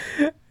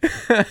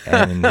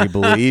 And he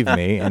believed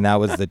me, and that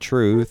was the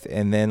truth.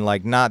 And then,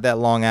 like, not that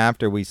long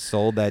after, we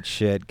sold that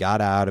shit, got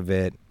out of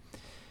it,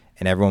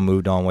 and everyone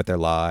moved on with their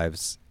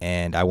lives.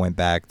 And I went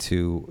back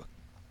to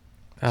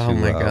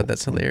my God,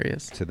 that's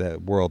hilarious. To the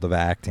world of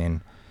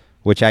acting,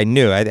 which I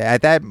knew.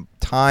 At that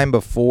time,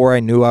 before I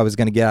knew I was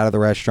going to get out of the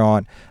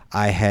restaurant,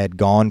 I had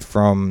gone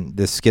from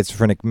the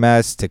schizophrenic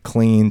mess to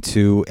clean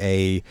to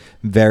a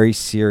very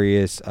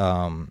serious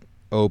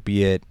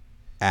opiate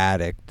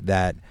addict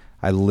that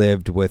I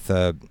lived with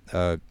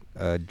a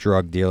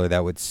drug dealer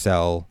that would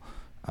sell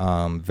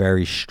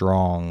very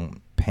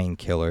strong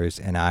painkillers,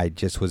 and I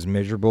just was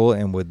miserable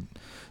and would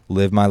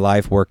live my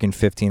life working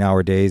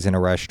 15-hour days in a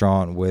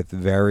restaurant with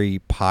very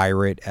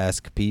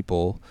pirate-esque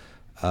people.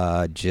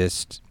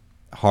 Just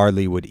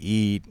hardly would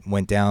eat.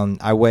 Went down.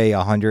 I weigh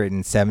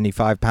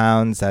 175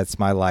 pounds. That's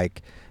my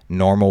like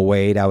normal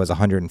weight. I was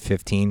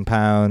 115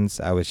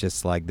 pounds. I was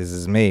just like, this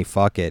is me.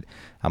 Fuck it.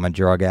 I'm a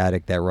drug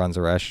addict that runs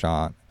a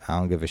restaurant. I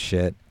don't give a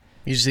shit.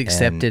 You just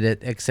accepted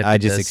it. I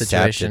just the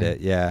situation.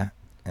 accepted it. Yeah,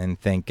 and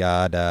thank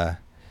God.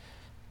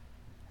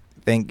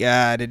 Thank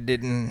God it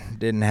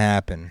didn't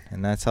happen,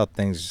 and that's how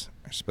things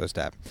are supposed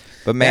to happen.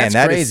 But man,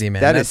 that's crazy,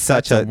 man. That is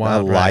such a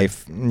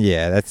life. Ride.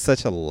 Yeah, that's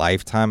such a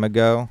lifetime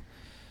ago.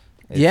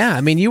 Yeah,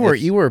 I mean, you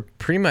were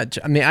pretty much.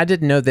 I mean, I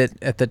didn't know that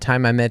at the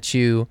time I met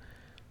you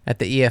at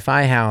the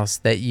EFI house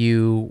that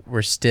you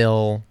were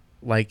still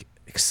like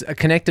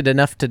connected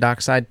enough to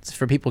Dockside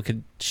for people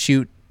could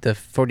shoot the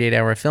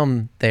 48-hour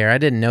film there. I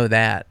didn't know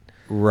that.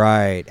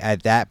 Right.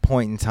 At that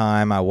point in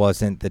time, I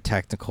wasn't the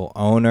technical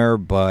owner,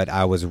 but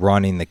I was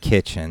running the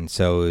kitchen,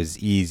 so it was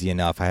easy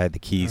enough. I had the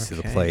keys to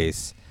the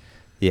place.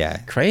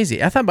 Yeah.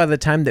 Crazy. I thought by the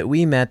time that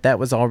we met, that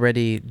was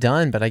already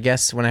done, but I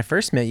guess when I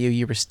first met you,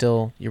 you were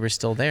still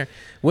there.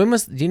 Do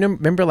you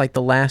remember like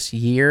the last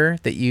year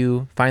that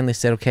you finally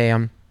said, okay,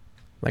 I'm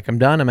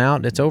done, I'm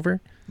out, it's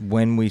over?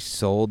 When we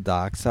sold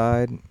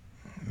Dockside,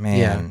 man.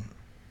 Yeah.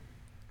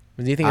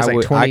 Do you think it was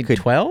like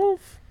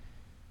 2012?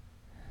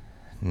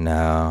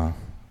 No.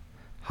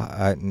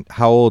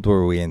 How old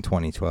were we in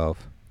 2012?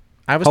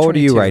 I was 22. How old are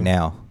you right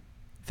now?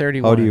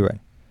 31. How old are you right?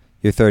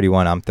 You're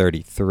 31. I'm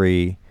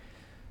 33.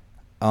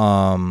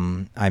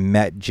 I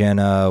met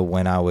Jenna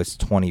when I was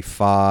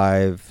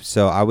 25.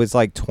 So I was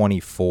like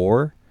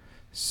 24.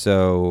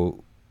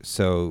 So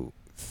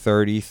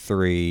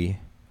 33.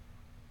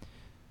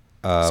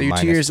 So you're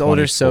 2 years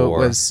older. So it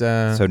was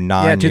so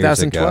 9 2012.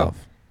 years ago.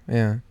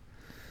 Yeah.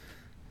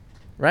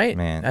 Right,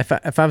 man.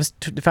 If I was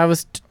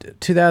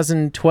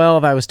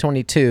 2012, I was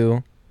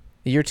 22.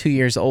 You're 2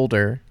 years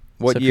older.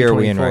 What year are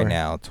we in right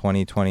now?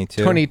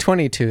 2022.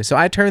 2022. So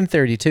I turned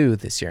 32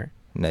 this year.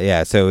 No,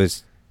 yeah, so it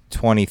was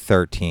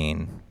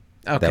 2013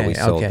 that we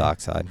sold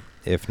Dockside,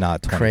 if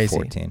not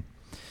 2014. Crazy.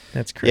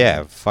 That's crazy.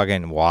 Yeah,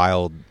 fucking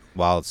wild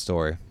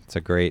story. It's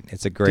a great Dude,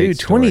 story.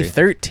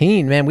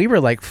 2013, man, we were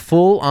like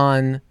full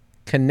on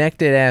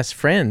connected ass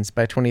friends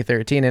by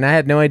 2013, and I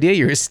had no idea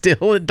you were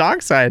still at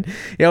Dockside.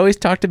 You always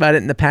talked about it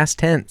in the past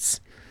tense.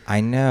 I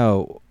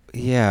know.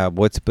 Yeah,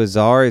 what's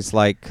bizarre is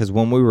like, because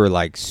when we were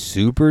like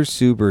super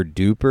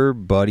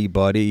duper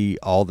buddy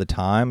all the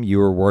time, you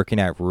were working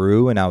at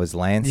Rue and I was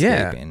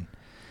landscaping.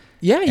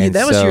 Yeah,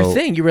 that was your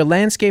thing. You were a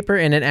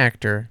landscaper and an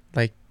actor.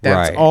 Like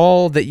that's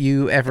all that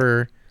you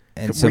ever.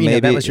 And so maybe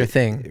that was your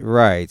thing,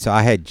 right? So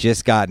I had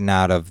just gotten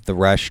out of the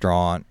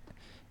restaurant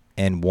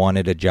and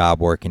wanted a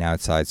job working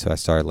outside, so I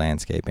started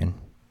landscaping.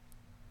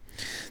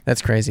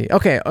 That's crazy.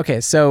 Okay.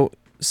 So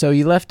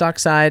you left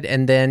Dockside,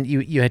 and then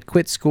you had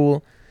quit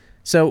school.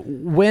 So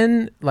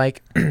when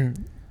like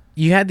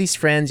you had these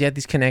friends, you had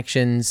these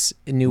connections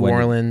in New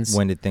Orleans.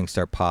 When did things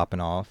start popping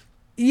off?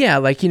 Yeah,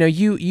 like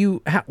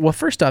well,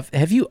 first off,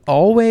 have you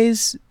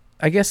always?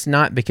 I guess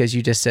not, because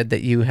you just said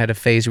that you had a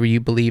phase where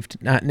you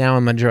believed, now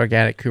I'm a drug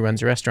addict who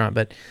runs a restaurant.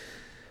 But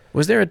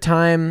was there a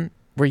time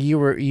where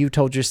you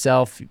told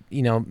yourself,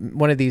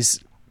 one of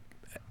these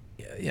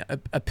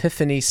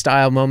epiphany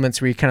style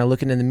moments where you're kind of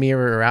looking in the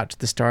mirror or out to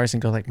the stars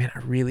and go like, man, I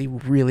really,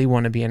 really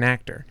want to be an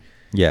actor?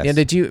 Yes.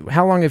 Yeah.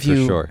 How long have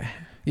you? For sure.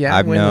 Yeah.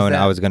 I've known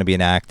I was going to be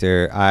an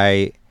actor.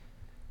 I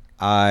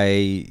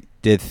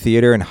did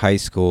theater in high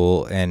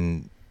school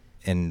and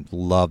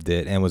loved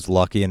it, and was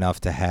lucky enough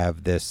to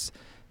have this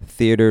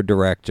theater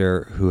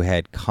director who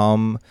had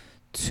come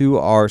to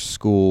our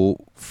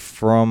school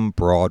from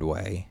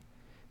Broadway.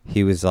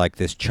 He was like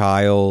this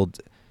child.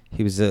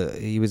 He was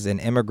an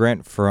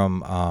immigrant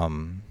from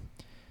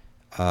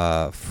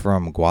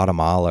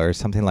Guatemala or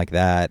something like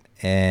that,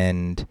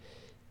 and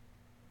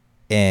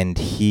and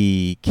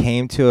he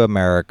came to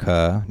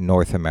America,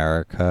 North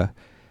America,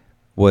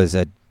 was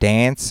a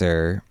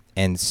dancer,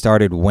 and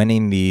started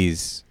winning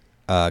these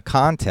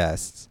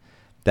contests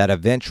that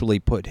eventually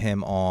put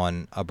him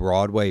on a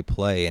Broadway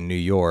play in New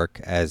York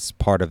as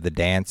part of the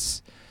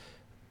dance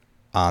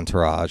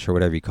entourage, or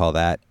whatever you call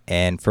that.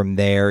 And from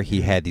there, he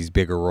had these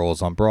bigger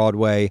roles on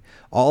Broadway,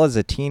 all as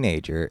a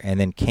teenager, and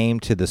then came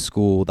to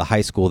the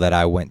high school that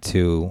I went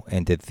to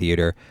and did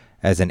theater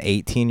as an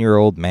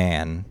 18-year-old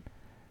man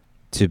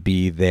to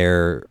be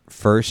their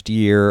first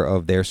year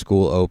of their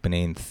school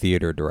opening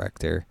theater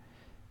director.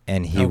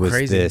 And he was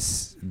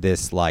crazy.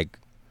 this like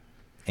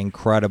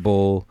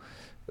incredible,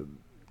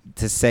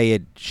 to say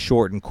it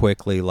short and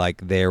quickly,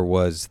 like there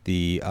was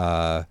the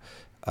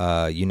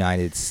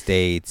United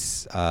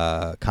States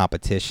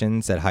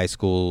competitions that high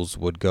schools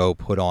would go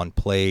put on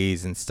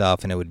plays and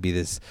stuff, and it would be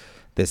this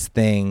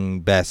thing,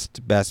 best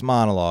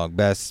monologue,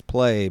 best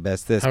play,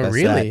 best this, best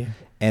really? that.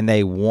 And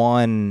they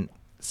won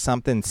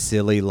something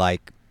silly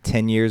like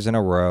 10 years in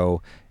a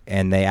row,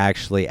 and they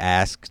actually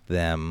asked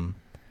them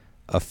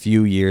a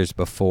few years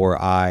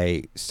before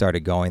I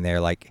started going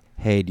there, like,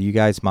 hey, do you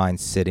guys mind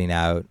sitting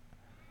out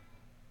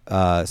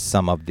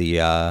some of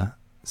the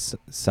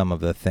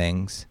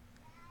things?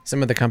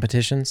 Some of the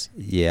competitions?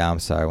 Yeah, I'm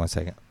sorry. 1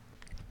 second.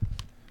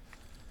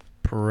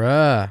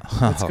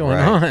 Bruh. What's going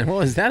on? What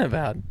was that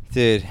about?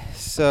 Dude,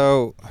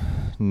 so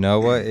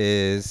Noah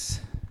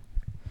is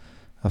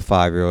a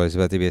 5-year-old. He's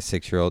about to be a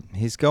 6-year-old.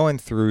 He's going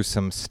through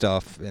some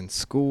stuff in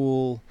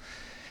school,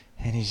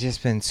 and he's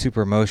just been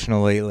super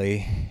emotional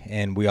lately.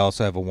 And we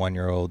also have a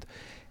 1-year-old.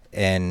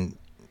 And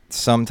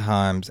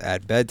sometimes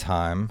at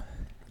bedtime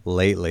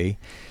lately,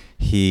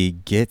 he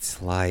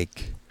gets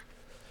like...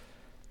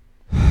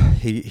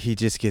 He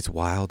just gets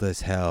wild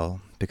as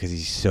hell because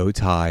he's so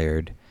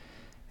tired,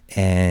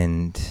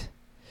 and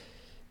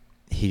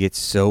he gets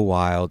so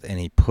wild, and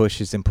he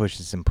pushes and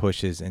pushes and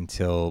pushes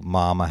until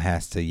Mama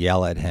has to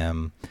yell at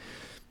him.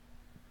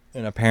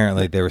 And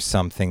apparently there was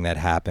something that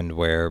happened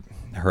where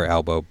her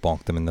elbow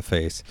bonked him in the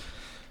face,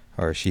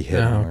 or she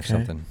hit him or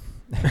something.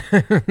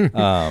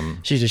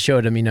 She just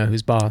showed him,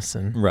 who's boss.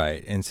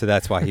 Right. And so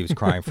that's why he was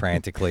crying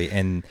frantically.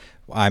 And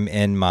I'm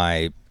in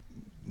my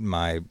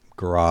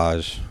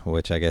garage,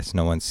 which I guess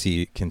no one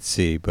can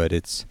see, but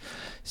it's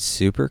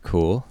super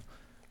cool.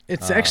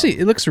 It's actually,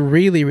 it looks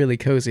really, really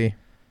cozy.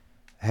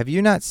 Have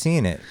you not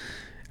seen it?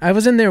 I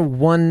was in there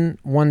one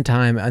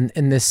time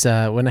in this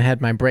when I had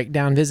my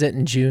breakdown visit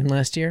in June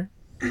last year.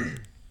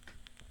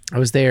 I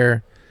was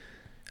there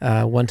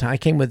one time. I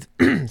came with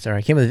I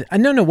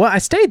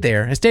stayed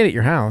there. I stayed at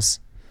your house.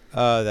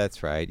 Oh,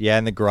 that's right. Yeah,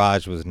 and the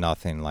garage was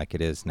nothing like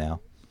it is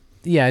now.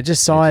 Yeah, I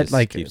just saw it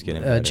like keeps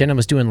getting better. Jenna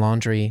was doing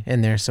laundry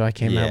in there, so I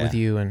came out with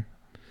you. And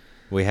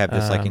we have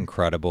this like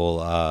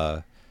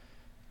incredible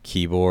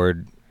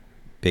keyboard,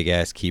 big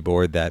ass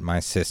keyboard that my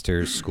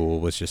sister's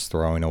school was just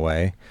throwing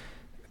away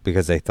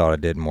because they thought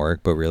it didn't work,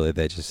 but really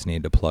they just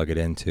need to plug it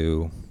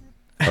into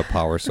a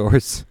power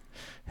source.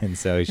 And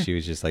so she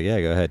was just like,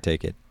 "Yeah, go ahead,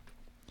 take it."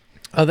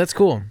 Oh, that's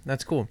cool.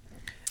 That's cool.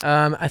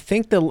 I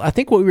think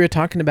what we were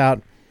talking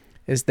about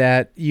is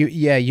that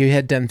you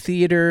had done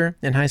theater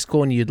in high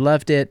school and you'd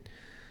loved it,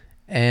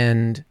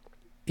 and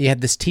you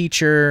had this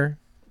teacher.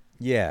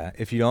 Yeah,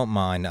 if you don't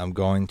mind, I'm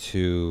going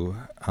to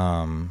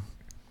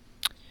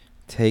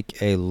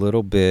take a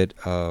little bit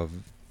of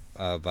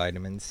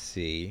vitamin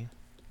C.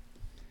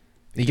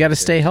 You got to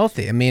stay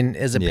healthy. I mean,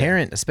 as a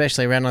parent,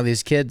 especially around all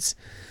these kids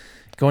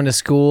going to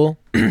school.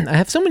 I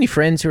have so many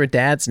friends who are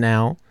dads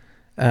now.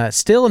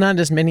 Still not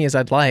as many as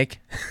I'd like.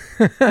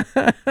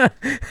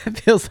 It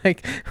feels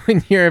like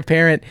when you're a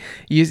parent,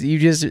 you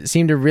just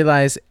seem to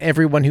realize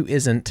everyone who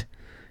isn't.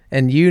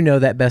 And you know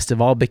that best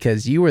of all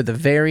because you were the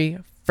very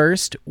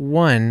first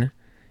one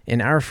in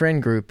our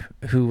friend group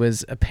who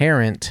was a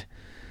parent.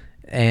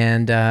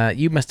 And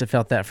you must have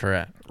felt that for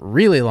a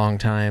really long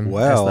time.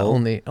 Well,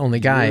 as the only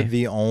guy. You're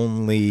the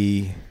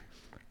only...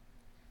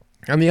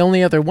 I'm the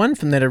only other one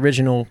from that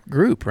original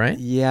group, right?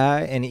 Yeah,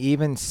 and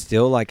even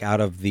still, like,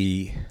 out of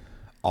the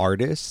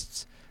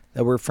artists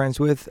that we're friends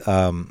with,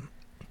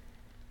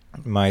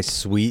 my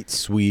sweet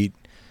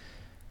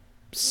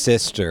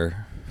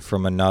sister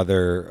from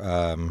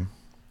another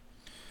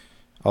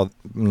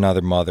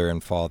mother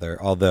and father,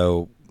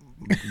 although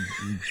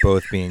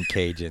both being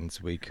Cajuns,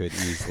 we could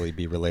easily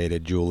be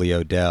related. Julie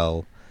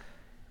Odell,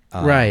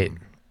 right?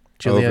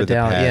 Julie over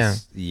Odell, the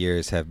past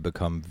years have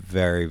become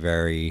very,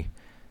 very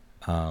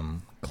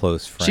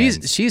close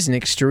friends. She's an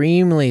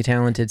extremely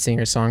talented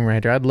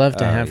singer-songwriter. I'd love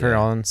to have her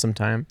on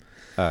sometime.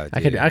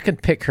 I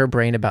could pick her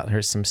brain about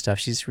some stuff.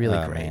 She's really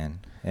great. Man.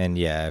 And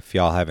yeah, if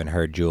y'all haven't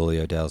heard Julie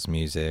Odell's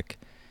music,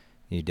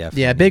 you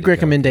definitely need big to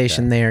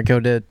recommendation there. Go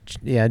to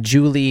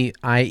Julie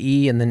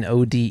IE and then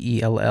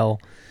ODELL.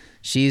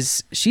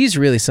 She's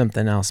really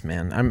something else,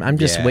 man. I'm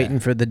just waiting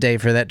for the day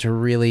for that to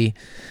really.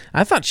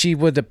 I thought she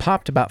would have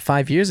popped about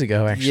 5 years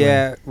ago, actually.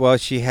 Yeah, well,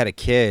 she had a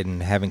kid,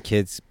 and having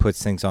kids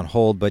puts things on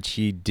hold. But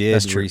she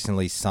did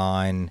recently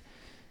sign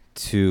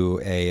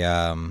to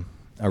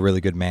a a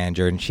really good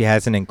manager, and she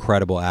has an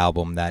incredible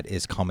album that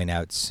is coming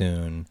out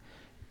soon.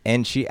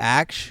 And she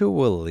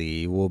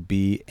actually will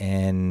be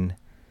in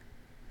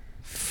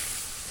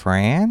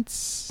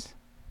France.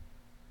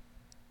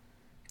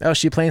 Oh,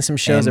 she playing some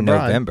shows in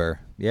abroad. November.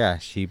 Yeah,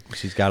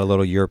 she's got a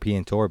little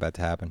European tour about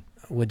to happen.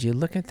 Would you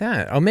look at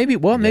that? Oh, maybe.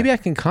 Well, maybe I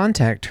can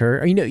contact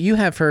her. You know, you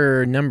have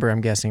her number,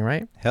 I'm guessing,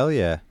 right? Hell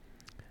yeah.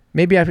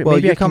 Maybe I. Well,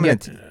 maybe you're I can coming.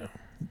 get.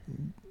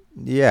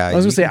 Yeah, I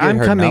was gonna say I'm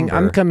coming. Number.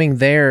 I'm coming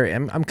there.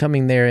 I'm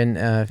coming there in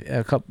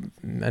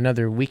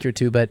another week or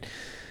two. But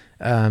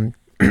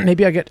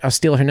maybe I'll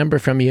steal her number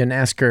from you and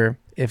ask her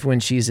if when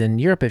she's in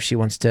Europe if she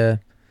wants to.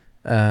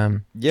 Do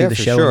the for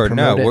show sure. and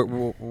No,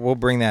 promote it. we'll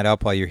bring that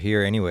up while you're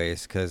here,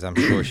 anyways, because I'm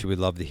sure she would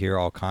love to hear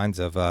all kinds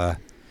of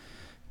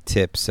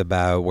tips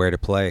about where to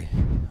play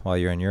while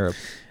you're in Europe.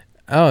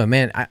 Oh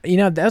man,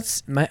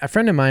 that's a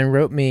friend of mine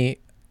wrote me.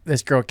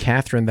 This girl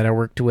Catherine that I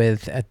worked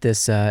with at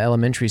this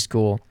elementary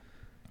school,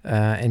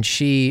 and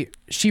she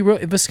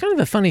wrote. It was kind of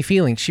a funny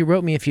feeling. She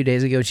wrote me a few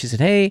days ago. And she said,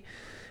 "Hey,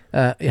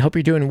 I hope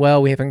you're doing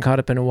well. We haven't caught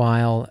up in a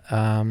while.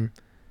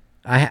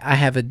 I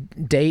have a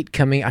date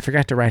coming. I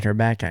forgot to write her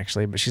back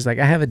actually, but she's like,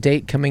 I have a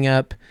date coming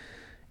up,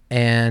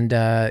 and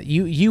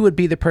you would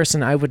be the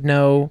person I would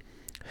know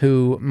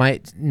who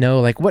might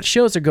know like what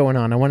shows are going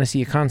on. I want to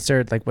see a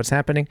concert, like what's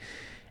happening."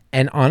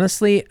 And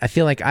honestly, I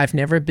feel like I've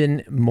never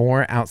been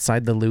more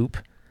outside the loop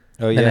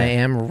than I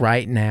am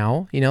right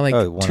now. You know,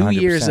 like 2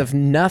 years of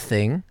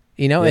nothing.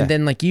 You know, and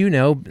then like you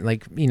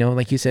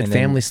said, And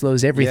family then,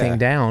 slows everything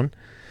down.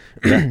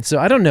 So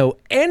I don't know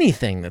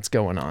anything that's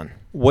going on.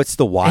 What's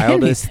the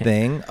wildest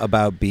thing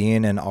about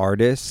being an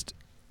artist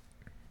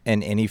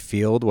in any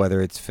field,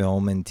 whether it's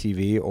film and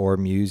TV or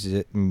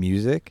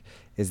music,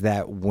 is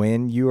that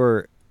when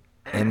you're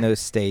in those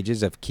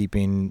stages of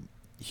keeping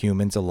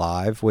humans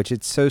alive, which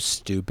it's so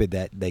stupid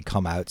that they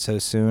come out so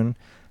soon.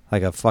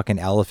 Like a fucking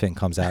elephant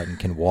comes out and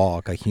can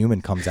walk. A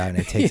human comes out and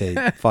it takes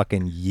a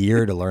fucking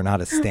year to learn how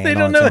to stand they on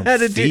don't know its how own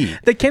to feet. do.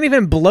 They can't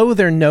even blow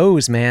their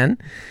nose, man.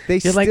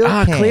 You're like,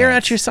 clear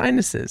out your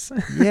sinuses.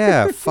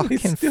 Yeah,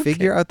 fucking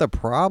figure out the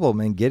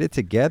problem and get it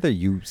together,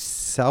 you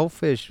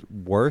selfish,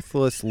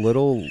 worthless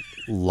little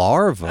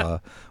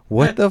larva.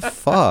 What the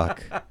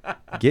fuck?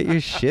 Get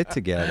your shit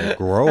together.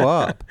 Grow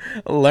up.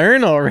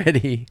 Learn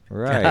already.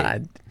 Right.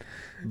 God.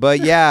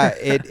 But yeah,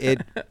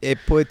 it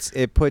puts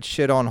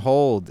shit on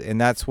hold, and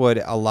that's what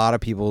a lot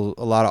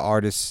of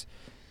artists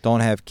don't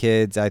have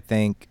kids, I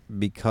think,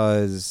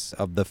 because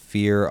of the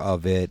fear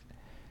of it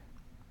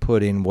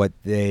putting what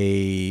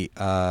they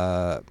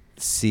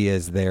see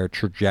as their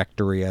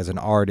trajectory as an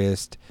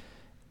artist,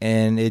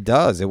 and it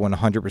does. It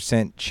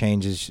 100%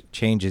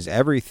 changes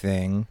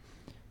everything.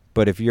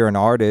 But if you're an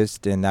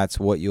artist and that's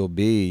what you'll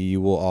be,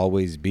 you will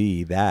always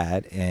be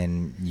that,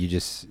 and you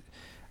just.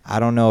 I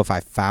don't know if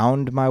I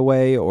found my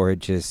way or it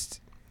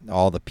just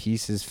all the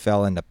pieces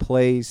fell into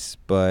place,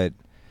 but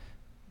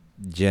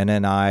Jenna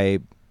and I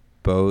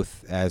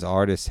both as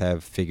artists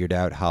have figured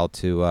out how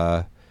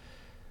to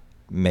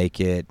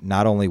make it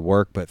not only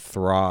work but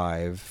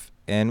thrive,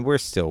 and we're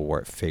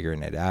still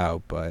figuring it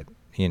out, but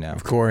you know.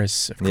 Of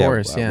course, We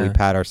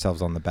pat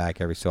ourselves on the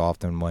back every so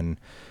often when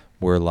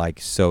we're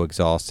like so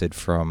exhausted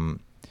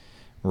from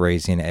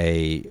raising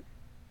a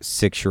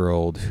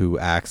 6-year-old who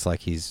acts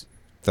like he's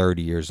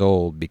 30 years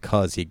old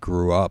because he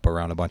grew up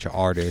around a bunch of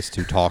artists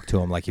who talked to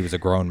him like he was a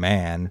grown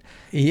man.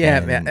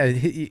 Yeah,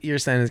 your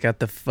son has got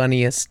the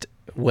funniest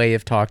way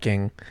of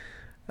talking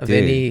of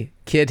any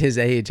kid his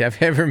age I've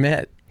ever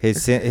met.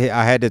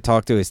 I had to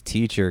talk to his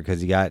teacher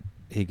because he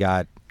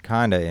got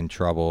kind of in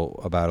trouble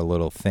about a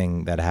little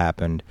thing that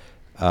happened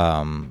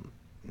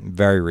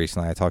very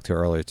recently. I talked to her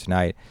earlier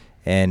tonight,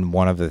 and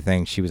one of the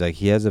things she was like,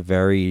 he has a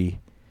very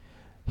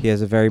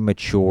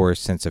mature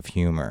sense of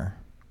humor.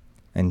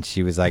 And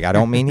she was like, I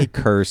don't mean he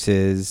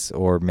curses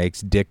or makes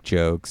dick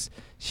jokes.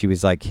 She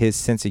was like, his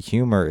sense of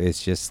humor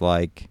is just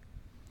like,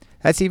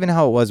 that's even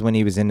how it was when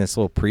he was in this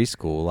little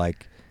preschool.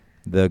 Like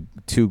the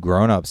 2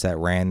 grown-ups that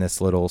ran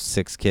this little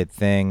 6-kid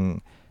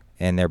thing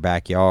in their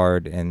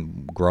backyard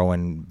and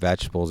growing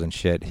vegetables and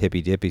shit,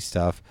 hippy-dippy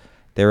stuff.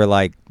 They were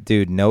like,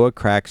 dude, Noah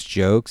cracks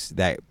jokes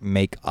that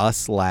make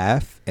us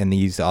laugh, and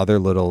these other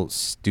little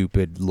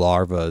stupid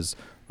larvas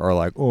are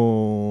like,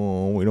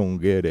 oh, we don't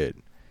get it.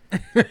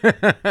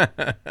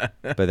 But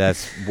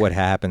that's what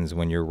happens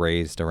when you're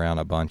raised around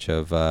a bunch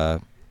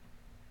of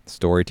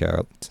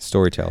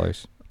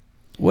storytellers.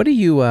 What do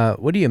you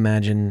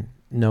imagine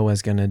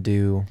Noah's gonna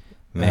do,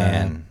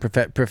 man,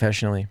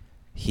 professionally?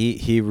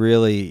 He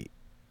really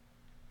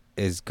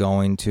is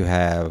going to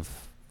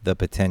have the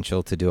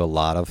potential to do a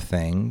lot of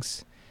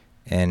things,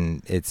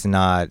 and it's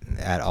not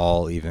at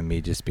all even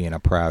me just being a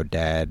proud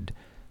dad,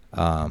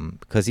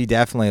 because he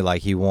definitely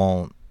he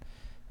won't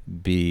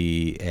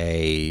be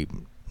a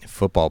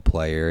football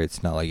player.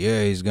 It's not like,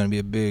 yeah, he's gonna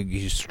be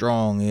he's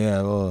strong,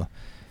 yeah, well,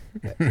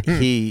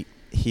 he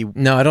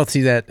no, I don't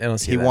see that.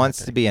 He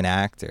wants to be an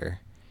actor,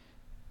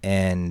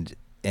 and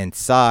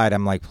inside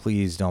I'm like,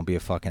 please don't be a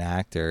fucking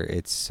actor.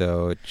 It's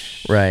so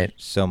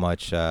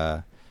much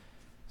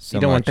so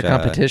you don't want much, the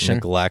competition.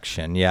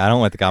 neglection. Yeah, I don't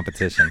want the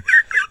competition.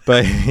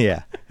 But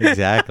yeah,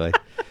 exactly.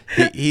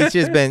 He's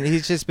just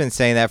been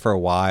saying that for a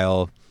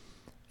while,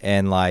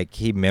 and like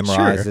he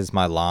memorizes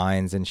my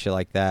lines and shit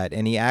like that,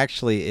 and he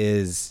actually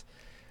is.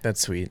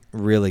 That's sweet.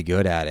 Really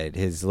good at it.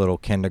 His little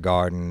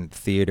kindergarten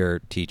theater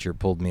teacher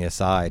pulled me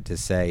aside to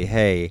say,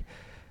 "Hey,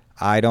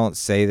 I don't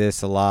say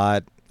this a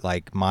lot.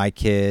 Like my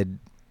kid,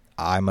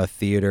 I'm a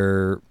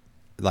theater,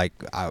 like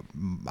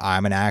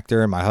I'm an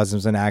actor, and my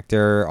husband's an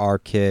actor. Our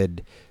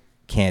kid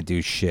can't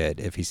do shit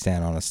if he's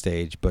standing on a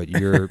stage, but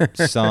your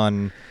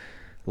son,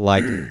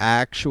 like,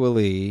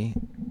 actually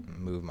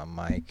move my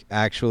mic,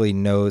 actually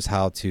knows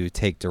how to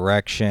take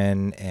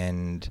direction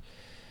and."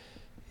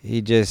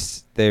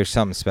 There's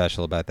something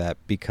special about that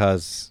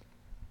because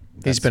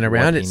he's been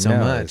around it so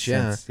much.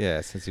 Since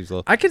he was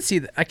little. I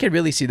could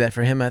really see that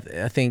for him. I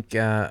think,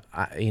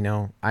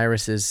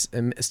 Iris is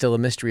still a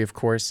mystery, of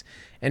course.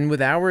 And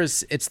with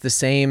ours, it's the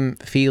same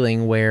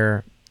feeling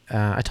where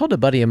I told a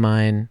buddy of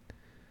mine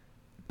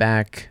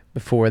back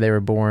before they were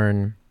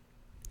born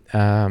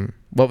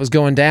what was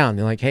going down.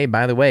 They're like, hey,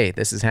 by the way,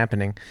 this is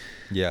happening.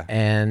 Yeah.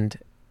 And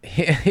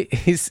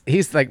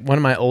he's like one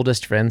of my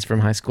oldest friends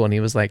from high school. And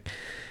he was like,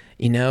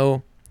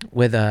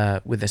 with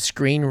a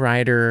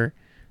screenwriter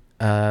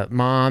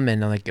mom and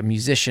like a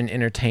musician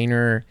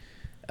entertainer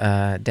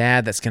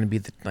dad, that's going to be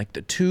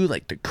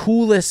the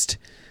coolest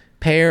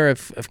pair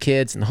of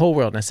kids in the whole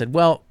world. And I said,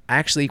 well,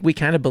 actually, we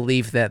kind of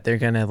believe that they're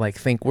going to like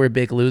think we're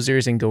big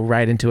losers and go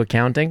right into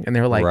accounting. And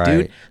they were like, right.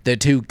 Dude, the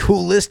two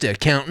coolest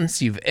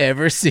accountants you've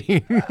ever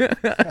seen.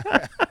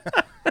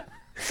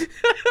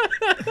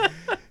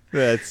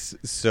 That's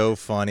so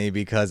funny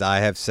because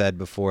I have said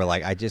before,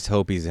 like, I just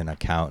hope he's an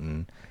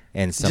accountant.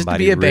 And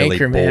somebody just be a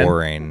banker,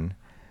 boring. Man.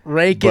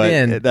 Rake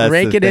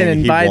it in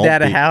and buy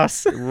Dad a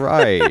house.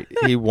 Right.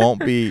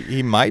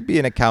 He might be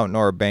an accountant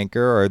or a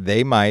banker, or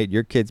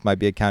your kids might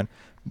be accountant,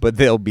 but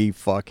they'll be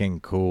fucking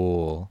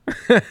cool.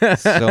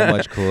 So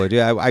much cooler.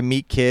 Dude, I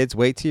meet kids.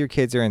 Wait till your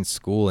kids are in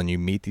school and you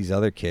meet these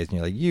other kids and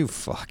you're like, you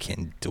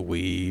fucking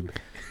dweeb.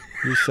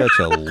 You're such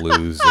a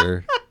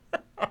loser.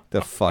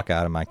 The fuck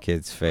out of my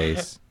kid's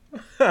face.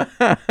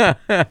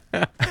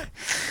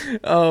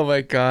 Oh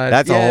my god,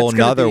 that's a whole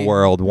nother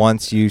world.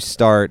 Once your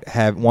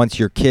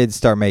kids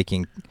start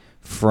making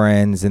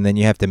friends, and then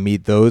you have to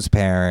meet those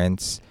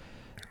parents.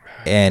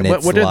 And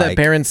what are the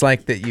parents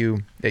like that you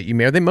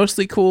marry? Are they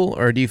mostly cool,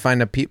 or do you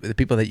find the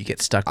people that you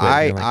get stuck with?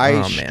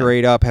 I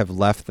straight up have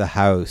left the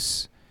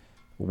house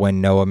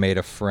when Noah made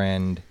a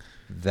friend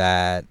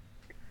that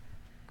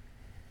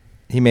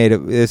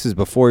this is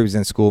before he was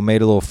in school.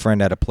 Made a little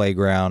friend at a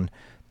playground.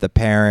 The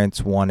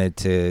parents wanted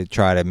to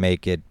try to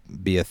make it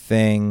be a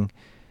thing,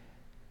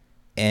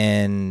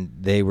 and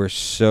they were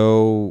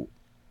so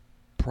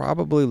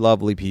probably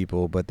lovely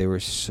people, but they were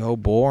so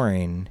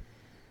boring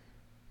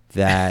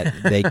that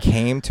they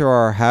came to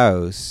our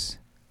house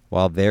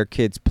while their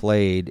kids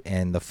played,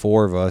 and the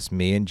four of us,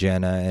 me and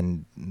Jenna,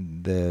 and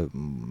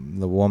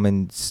the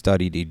woman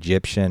studied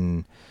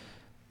Egyptian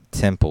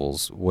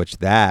temples, which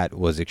that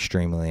was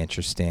extremely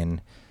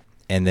interesting,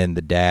 and then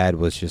the dad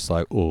was just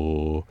like,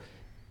 oh.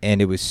 And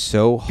it was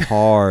so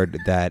hard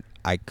that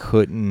I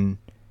couldn't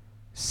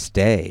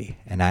stay.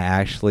 And I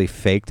actually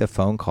faked a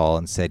phone call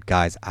and said,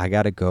 guys, I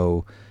got to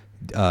go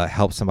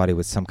help somebody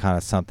with some kind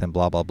of something,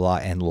 blah, blah, blah,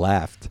 and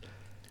left.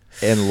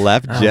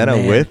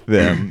 Jenna with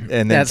them. And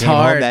then That's came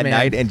hard, home that man.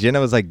 night. And Jenna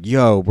was like,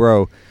 yo,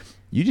 bro,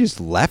 you just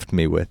left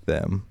me with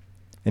them.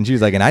 And she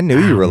was like, and I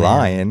knew you were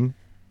lying.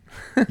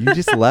 You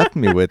just left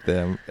me with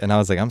them. And I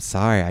was like, I'm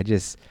sorry.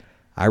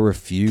 I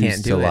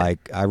refuse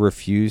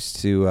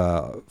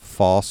to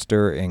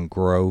foster and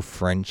grow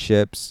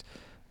friendships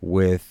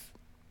with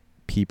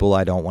people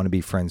I don't want to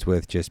be friends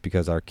with just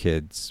because our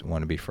kids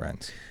want to be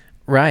friends.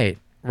 Right.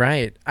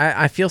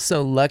 I feel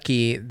so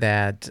lucky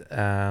that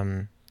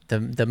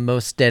the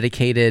most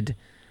dedicated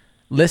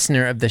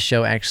listener of the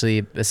show,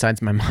 actually,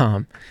 besides my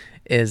mom,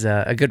 is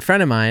a good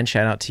friend of mine.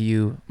 Shout out to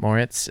you,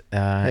 Moritz.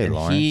 Hey,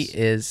 Lawrence. He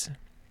is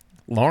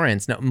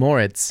Lawrence. No,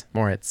 Moritz.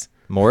 Moritz?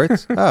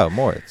 Oh,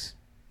 Moritz.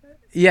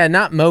 Yeah,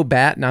 not Mo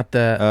Bat, not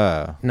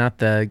the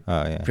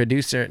yeah.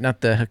 producer,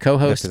 not the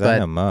co-host, but I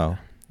know but Mo.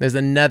 There's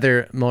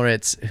another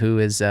Moritz who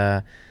is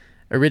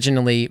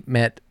originally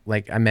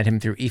I met him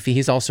through Efi.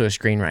 He's also a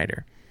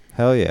screenwriter.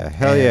 Hell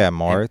yeah,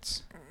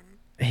 Moritz.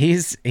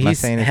 He's Am I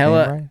saying his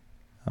hella name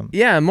right?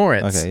 Yeah,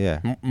 Moritz. Okay,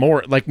 yeah.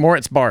 Like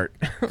Moritz Bart.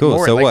 Cool.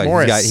 Moritz, So like what?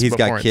 Morris, he's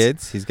got Moritz.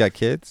 kids. He's got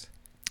kids.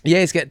 Yeah,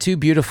 he's got two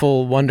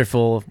beautiful,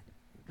 wonderful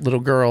little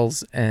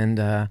girls, and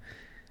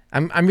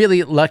I'm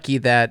really lucky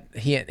that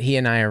he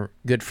and I are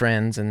good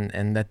friends,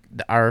 and that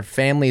our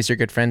families are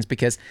good friends,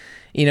 because,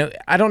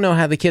 I don't know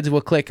how the kids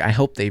will click.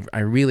 I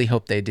really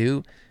hope they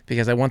do,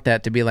 because I want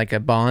that to be like a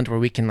bond where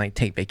we can like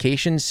take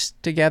vacations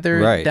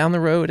together down the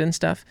road and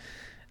stuff.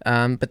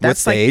 But that's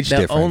what's like the age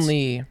difference?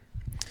 Only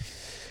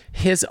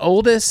his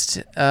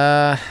oldest.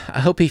 I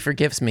hope he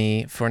forgives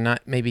me for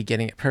not maybe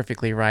getting it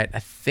perfectly right. I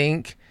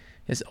think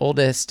his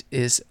oldest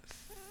is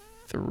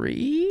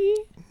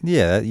 3.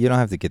 Yeah, you don't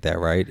have to get that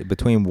right.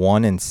 Between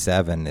 1 and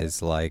 7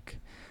 is like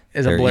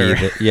is a blur.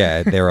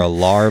 They're a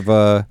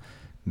larva.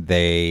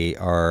 They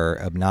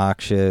are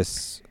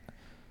obnoxious.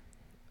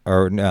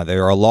 Or no,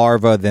 they're a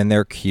larva, then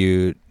they're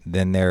cute,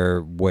 then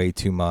they're way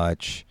too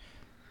much.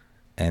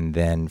 And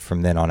then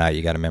from then on out,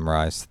 you got to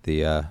memorize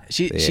the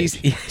she's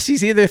age.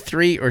 she's either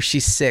 3 or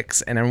she's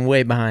 6, and I'm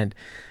way behind.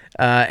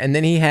 And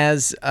then he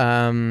has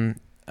another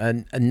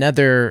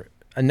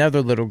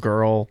little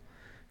girl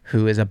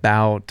who is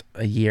about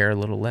a year, a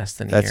little less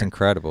than a year. That's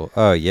incredible.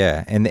 Oh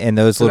yeah, and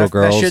those little that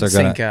girls should are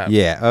sync gonna up.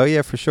 yeah. Oh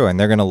yeah, for sure. And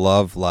they're gonna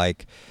love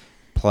like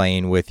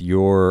playing with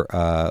your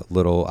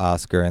little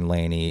Oscar and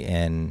Lainey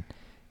and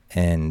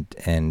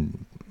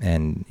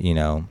you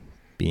know,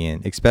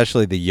 being,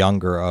 especially the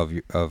younger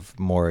of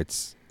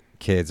Morit's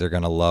kids are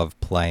gonna love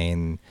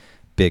playing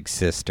big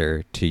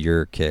sister to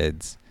your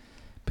kids,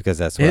 because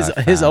that's what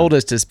his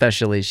oldest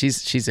especially.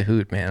 She's a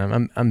hoot,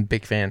 man. I'm a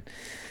big fan.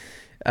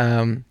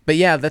 But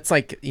yeah, that's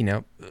like, you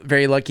know,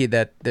 very lucky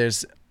that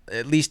there's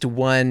at least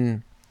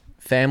one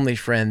family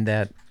friend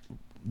that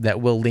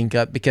will link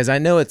up, because I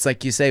know it's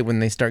like you say, when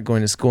they start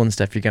going to school and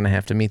stuff, you're gonna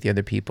have to meet the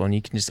other people, and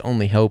you can just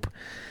only hope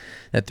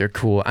that they're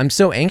cool. I'm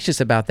so anxious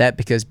about that,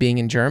 because being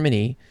in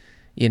Germany,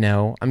 you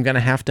know, I'm going to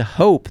have to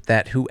hope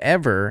that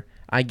whoever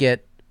I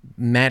get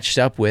matched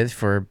up with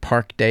for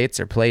park dates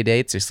or play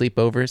dates or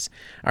sleepovers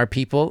are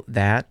people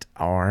that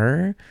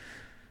are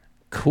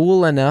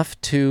cool enough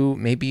to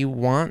maybe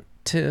want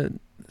to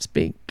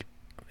speak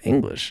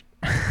English,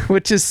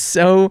 which is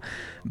so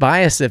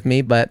biased of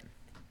me, but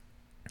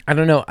I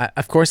don't know.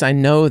 Of course, I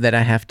know that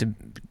I have to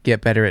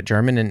get better at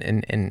German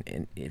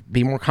and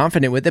be more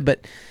confident with it,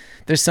 but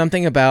there's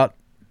something about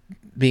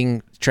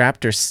being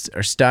trapped or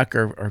stuck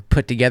or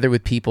put together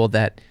with people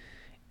that,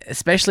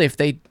 especially if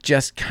they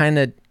just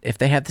if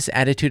they have this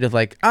attitude of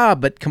like,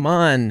 but come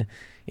on,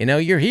 you know,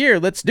 you're here,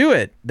 let's do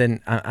it, then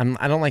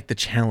I don't like the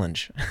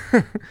challenge.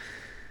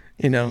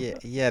 You know?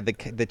 Yeah.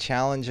 The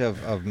challenge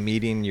of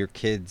meeting your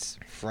kids'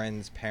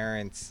 friends'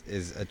 parents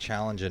is a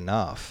challenge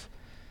enough.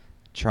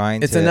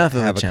 Trying to have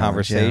a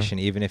conversation,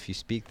 even if you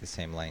speak the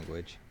same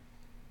language.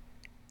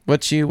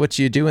 What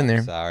you doing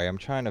there? Sorry, I'm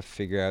trying to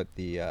figure out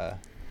the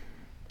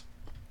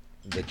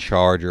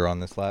charger on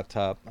this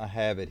laptop. I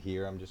have it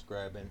here. I'm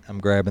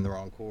grabbing the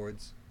wrong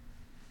cords.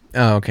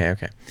 Oh, okay.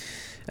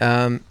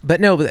 But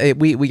no,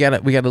 we got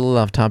a little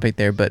off topic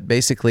there. But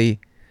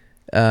basically,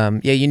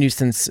 you knew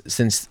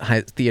since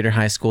theater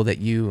high school that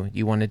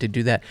you wanted to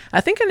do that. I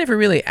think I never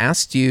really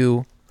asked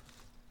you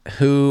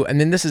who,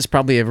 and then this is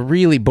probably a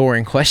really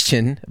boring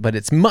question, but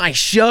it's my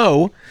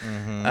show.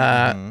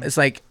 It's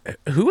like,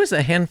 who is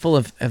a handful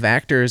of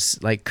actors,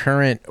 like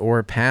current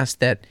or past,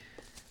 that,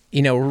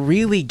 you know,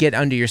 really get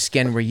under your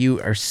skin, where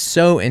you are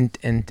so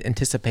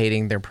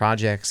anticipating their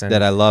projects, and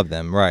that I love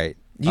them, right?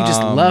 You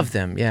just love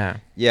them, yeah.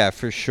 Yeah,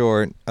 for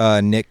sure.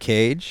 Nick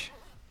Cage,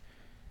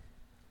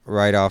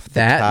 right off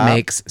the top. That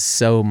makes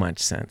so much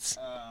sense.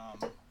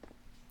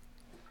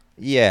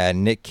 Yeah,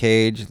 Nick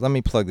Cage. Let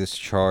me plug this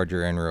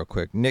charger in real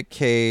quick. Nick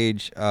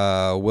Cage,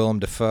 Willem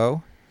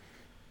Dafoe.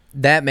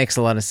 That makes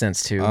a lot of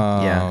sense too.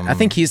 Yeah, I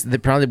think he's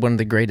probably one of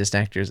the greatest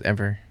actors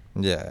ever.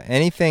 Yeah,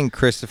 anything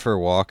Christopher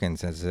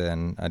Walken's is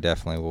in, I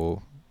definitely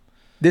will.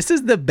 This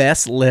is the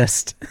best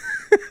list.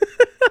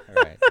 All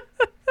right.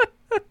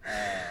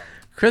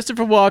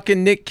 Christopher Walken,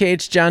 Nick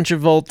Cage, John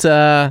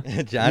Travolta,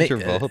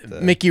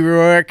 Mickey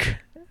Rourke.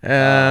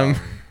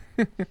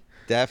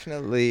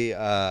 Definitely.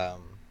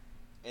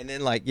 And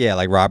then like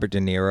Robert De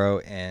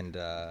Niro and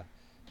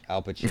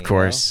Al Pacino. Of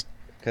course.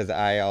 Because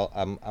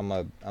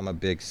I'm a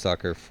big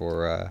sucker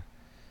for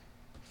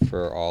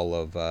all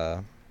of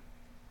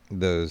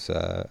those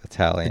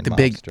Italian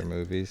monster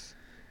movies,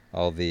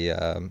 all the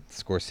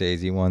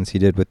Scorsese ones he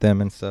did with them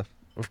and stuff.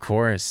 Of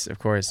course.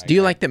 Do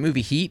you like that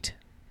movie Heat?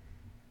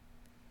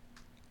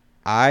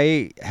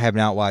 I have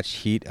not watched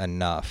Heat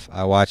enough.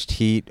 I watched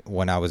Heat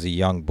when I was a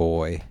young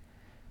boy,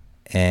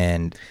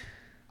 and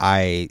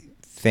I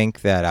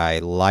think that I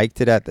liked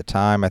it at the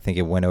time. I think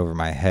it went over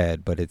my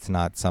head, but it's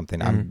not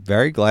something. I'm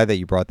very glad that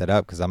you brought that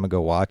up, because I'm gonna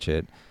go watch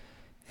it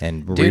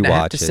and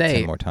rewatch it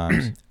 10 more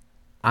times.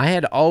 I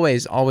had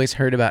always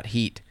heard about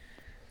Heat,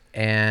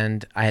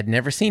 and I had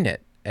never seen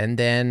it. And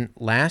then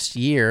last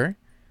year,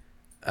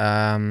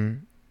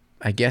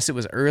 I guess it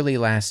was early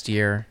last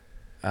year,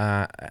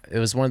 it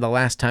was one of the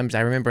last times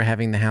I remember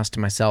having the house to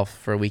myself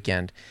for a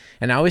weekend.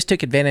 And I always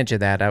took advantage of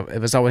that. It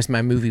was always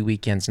my movie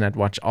weekends, and I'd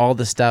watch all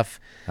the stuff.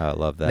 Oh, I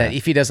love that.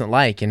 If he doesn't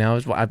like, you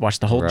know, I'd watch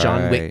the whole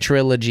John Wick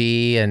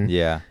trilogy and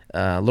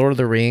Lord of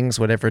the Rings,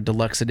 whatever,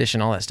 deluxe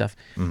edition, all that stuff.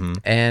 Mm-hmm.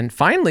 And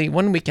finally,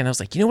 one weekend, I was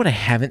like, you know what I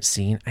haven't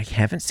seen? I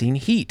haven't seen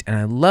Heat. And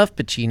I love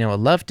Pacino. I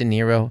love De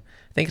Niro.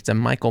 I think it's a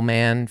Michael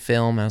Mann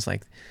film. I was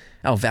like,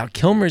 oh, Val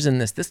Kilmer's in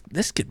this.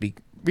 This could be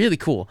really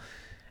cool.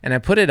 And I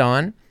put it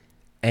on,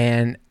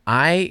 and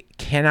I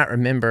cannot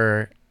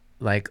remember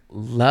like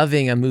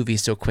loving a movie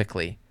so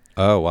quickly.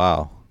 Oh,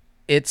 wow.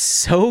 It's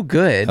so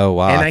good. Oh,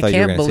 wow. And I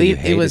can't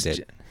believe it was.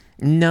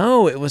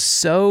 No, it was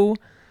so.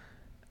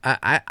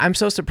 I'm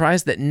so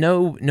surprised that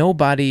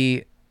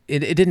nobody.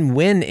 It didn't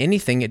win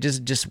anything. It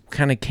just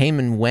kind of came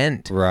and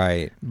went.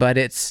 Right. But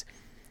it's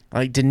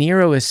Like De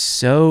Niro is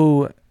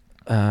so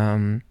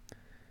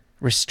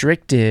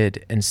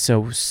restricted and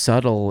so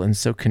subtle and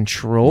so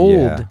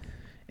controlled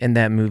in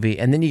that movie.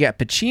 And then you got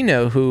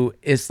Pacino, who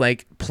is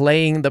like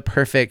playing the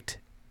perfect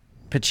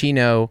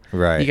Pacino.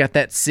 Right. You got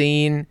that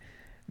scene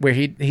where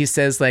he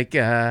says like,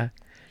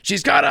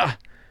 she's got a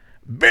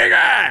big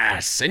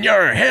ass and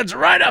your head's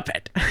right up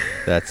it.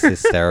 That's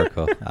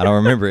hysterical. I don't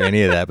remember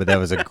any of that, but that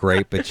was a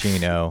great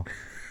Pacino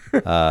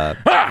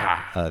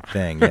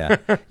thing. Yeah.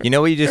 You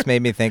know what you just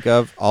made me think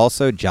of?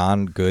 Also,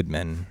 John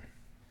Goodman.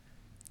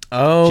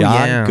 Oh,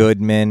 John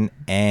Goodman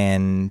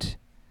and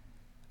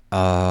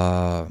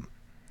John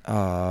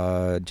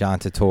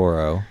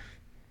Turturro.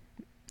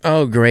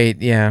 Oh,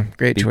 great. Yeah,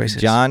 great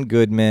choices. John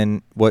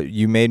Goodman, what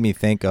you made me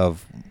think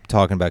of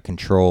talking about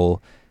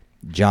control,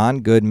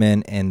 John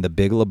Goodman and The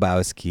Big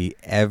Lebowski,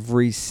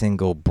 every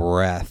single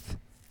breath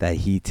that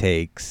he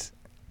takes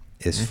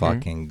is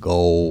fucking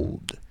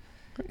gold.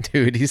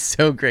 Dude, he's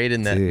so great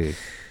in that. Dude.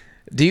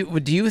 Do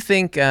you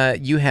think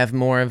you have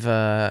more of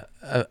a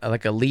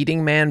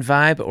leading man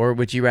vibe, or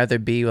would you rather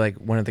be like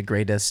one of the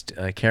greatest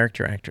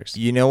character actors?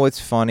 You know what's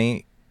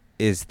funny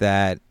is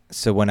that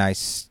so when I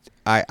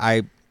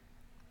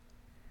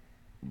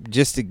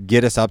just to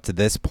get us up to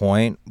this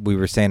point, we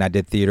were saying I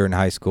did theater in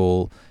high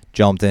school,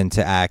 jumped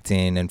into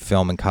acting and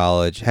film in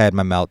college, had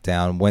my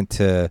meltdown, went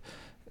to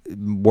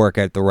work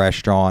at the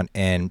restaurant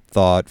and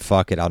thought,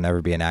 fuck it, I'll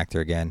never be an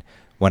actor again.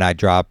 When I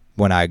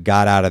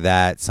got out of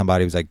that,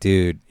 somebody was like,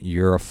 dude,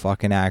 you're a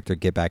fucking actor,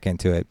 get back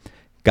into it.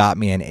 Got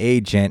me an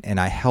agent, and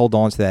I held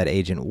on to that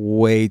agent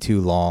way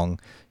too long.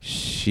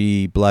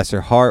 She, bless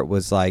her heart,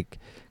 was like,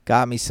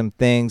 got me some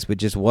things, but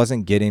just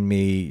wasn't getting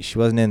me. She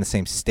wasn't in the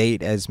same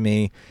state as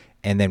me.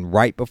 And then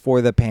right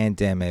before the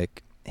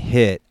pandemic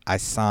hit, I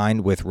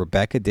signed with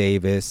Rebecca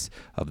Davis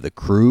of the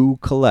Crew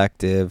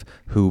Collective,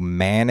 who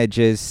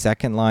manages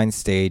Second Line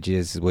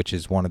Stages, which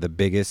is one of the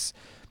biggest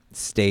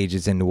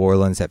stages in New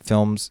Orleans that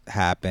films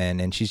happen,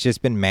 and she's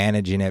just been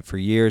managing it for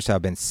years. So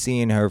I've been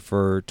seeing her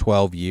for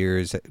 12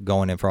 years,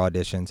 going in for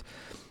auditions,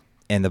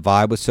 and the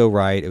vibe was so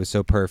right. It was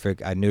so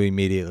perfect. I knew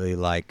immediately,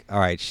 like, all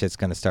right, shit's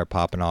gonna start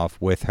popping off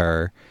with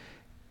her.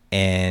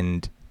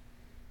 And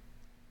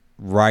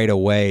right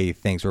away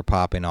things were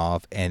popping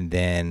off, and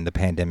then the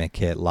pandemic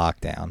hit,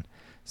 lockdown.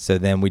 So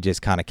then we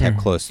just kind of kept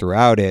close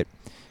throughout it.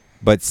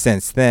 But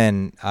since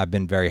then, I've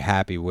been very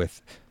happy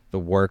with the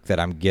work that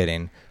I'm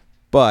getting.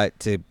 But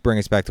to bring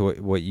us back to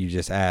what you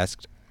just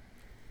asked,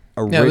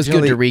 yeah, it was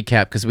good to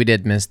recap because we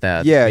did miss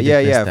that.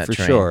 Yeah, for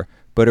sure.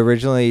 But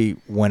originally,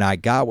 when I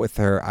got with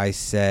her, I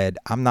said,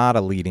 I'm not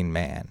a leading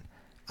man.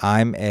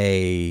 I'm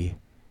the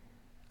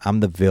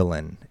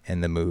villain in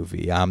the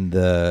movie. I'm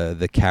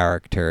the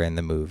character in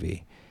the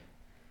movie.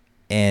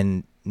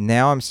 And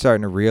now I'm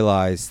starting to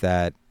realize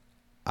that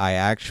I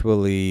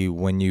actually,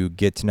 when you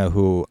get to know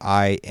who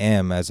I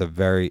am as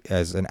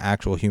an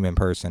actual human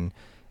person,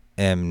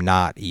 am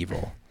not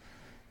evil.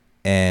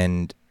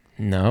 And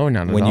no,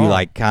 not at all. When you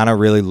like kind of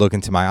really look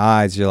into my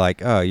eyes, you're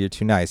like, oh, you're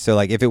too nice. So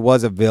like if it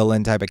was a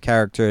villain type of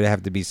character, it'd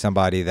have to be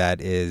somebody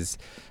that is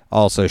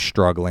also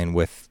struggling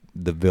with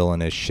the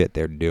villainous shit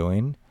they're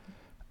doing.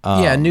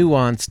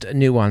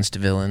 Nuanced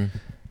villain.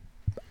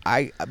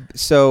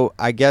 So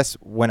I guess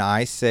when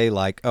I say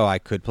like, oh, I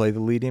could play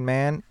the leading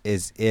man,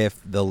 is if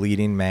the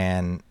leading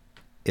man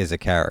is a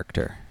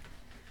character.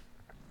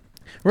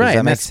 Right,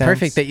 and that's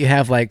perfect that you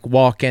have like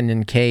Walken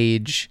and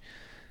Cage.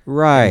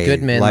 Right.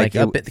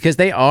 Goodman, because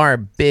they are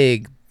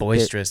big,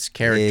 boisterous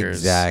characters.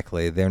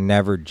 Exactly. They're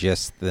never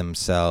just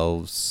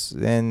themselves,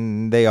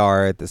 and they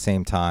are at the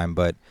same time.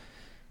 But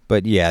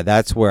yeah,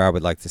 that's where I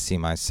would like to see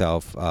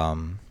myself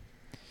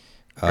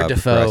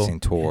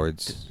progressing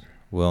towards.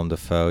 Willem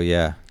Dafoe,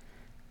 yeah.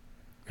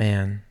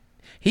 Man,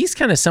 he's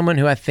kind of someone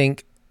who I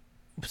think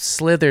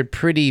slithered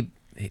he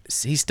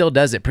still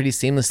does it pretty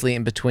seamlessly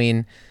in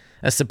between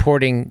a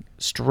supporting,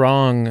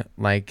 strong,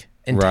 like,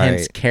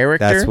 intense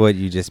character. That's what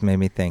you just made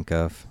me think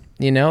of.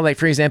 You know, like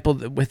for example,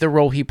 with the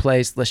role he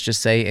plays, let's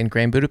just say in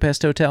Grand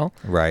Budapest Hotel,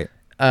 right?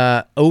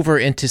 Over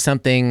into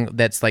something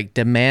that's like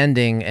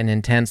demanding and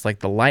intense, like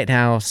The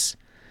Lighthouse,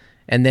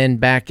 and then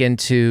back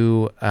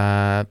into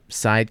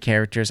side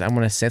characters. I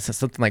want to say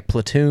something like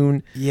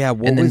Platoon. Yeah,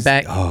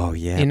 Oh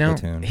yeah, you know,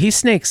 Platoon. He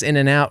snakes in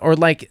and out, or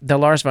like the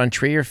Lars von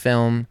Trier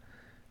film,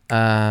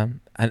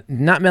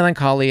 not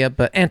Melancholia,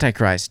 but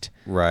Antichrist.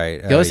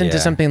 Right. Goes into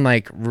something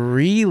like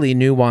really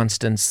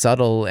nuanced and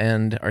subtle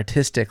and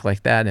artistic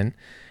like that, and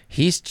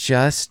he's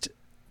just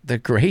the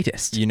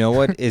greatest. You know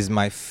what is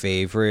my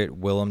favorite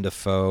Willem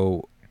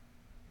Dafoe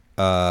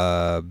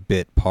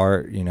bit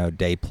part, you know,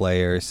 day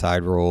player,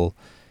 side role,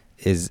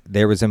 is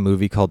there was a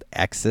movie called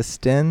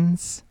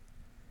Existence.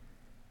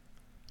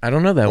 I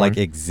don't know that like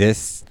one.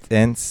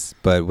 Existence,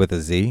 but with a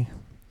Z.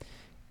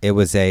 It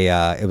was a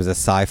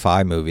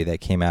sci-fi movie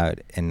that came out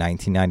in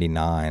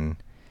 1999,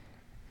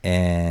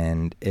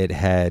 and it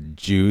had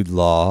Jude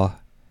Law,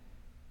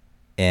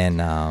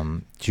 and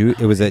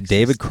it was a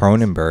David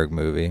Cronenberg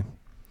movie.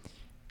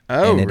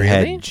 Oh, and it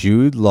really? had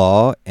Jude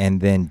Law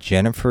and then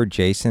Jennifer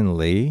Jason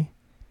Leigh,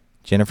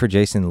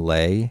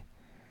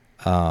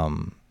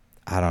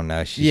 I don't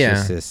know. She's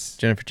just this.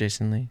 Jennifer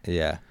Jason Leigh.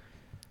 Yeah.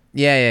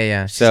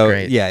 Yeah. She's So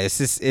great. yeah,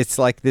 it's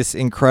like this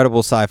incredible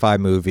sci-fi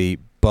movie,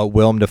 but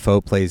Willem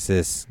Dafoe plays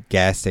this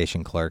gas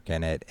station clerk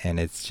in it, and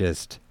it's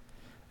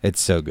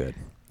so good.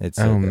 It's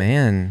so good.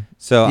 Man.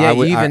 So Yeah,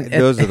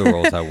 those are the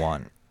roles I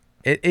want.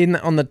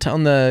 On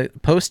the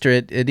poster,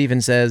 it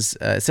even says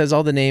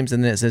all the names,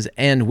 and then it says,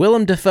 and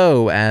Willem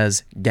Dafoe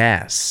as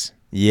Gas.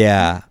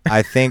 Yeah,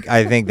 I think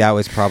that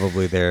was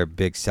probably their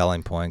big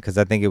selling point, because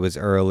I think it was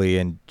early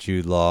in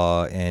Jude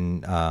Law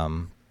and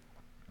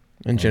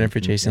Jennifer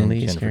Jason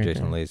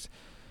Leigh's.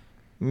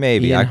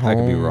 Maybe I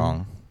could be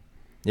wrong.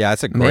 Yeah,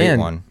 that's a great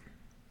one.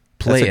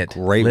 Play that's it. A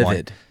great Live one.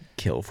 it.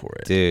 Kill for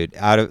it, dude.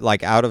 Out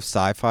of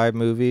sci-fi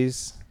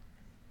movies,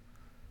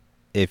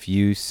 if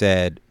you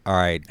said, "All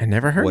right, I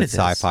never heard what of this.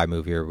 sci-fi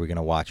movie are we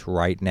gonna watch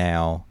right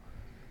now?"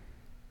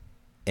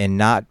 and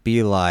not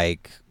be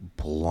like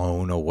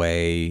blown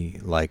away,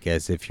 like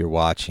as if you're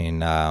watching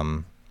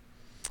what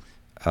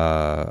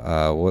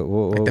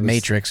like The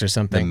Matrix or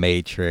something. The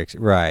Matrix,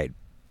 right?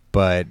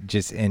 But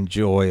just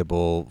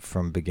enjoyable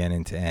from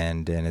beginning to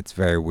end, and it's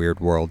very weird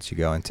worlds you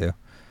go into.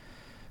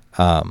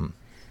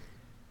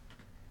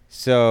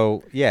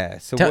 So yeah.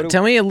 So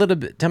tell me a little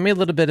bit. Tell me a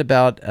little bit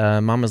about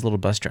Mama's Little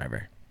Bus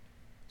Driver.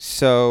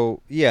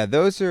 So yeah,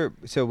 those are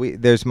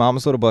there's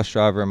Mama's Little Bus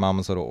Driver and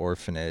Mama's Little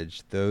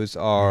Orphanage. Those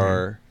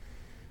are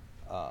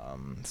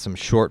some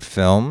short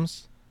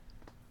films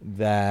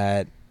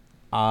that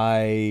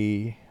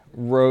I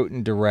wrote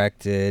and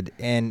directed,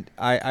 and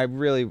I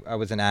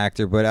was an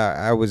actor, but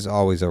I was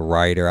always a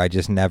writer. I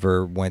just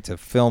never went to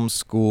film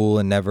school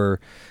and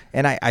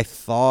I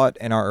thought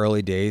in our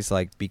early days,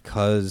 like,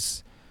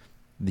 because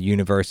the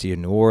University of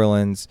New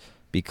Orleans,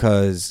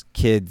 because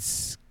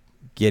kids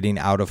getting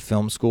out of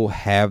film school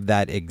have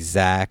that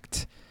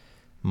exact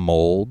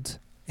mold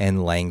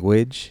and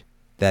language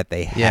that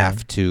they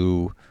have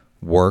to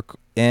work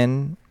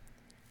in,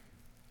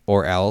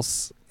 or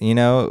else,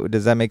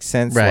 does that make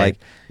sense? Right. Like,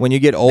 when you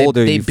get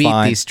older, they you beat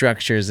find these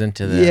structures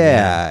into the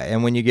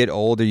and when you get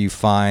older, you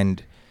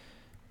find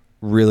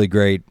really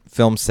great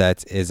film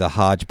sets is a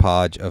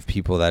hodgepodge of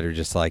people that are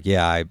just like,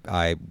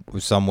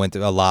 some went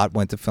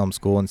to film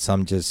school, and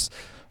some just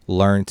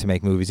learned to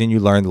make movies, and you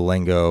learn the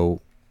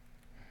lingo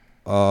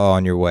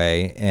on your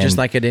way, and just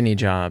like at any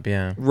job.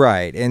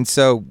 Right. And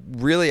so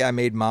really I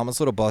made Mama's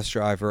Little Bus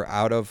Driver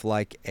out of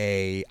like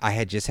I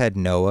had just had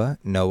Noah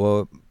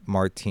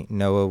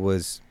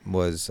was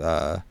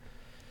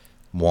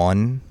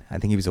 1. I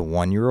think he was a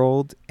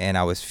 1-year-old, and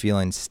I was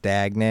feeling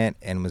stagnant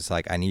and was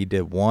like, I need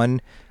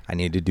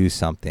to do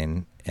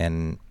something.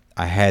 And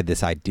I had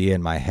this idea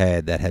in my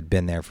head that had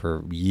been there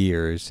for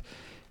years,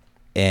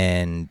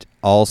 and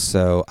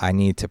also I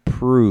need to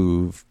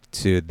prove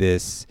to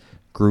this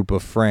group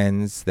of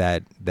friends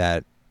that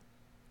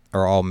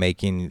are all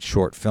making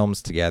short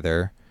films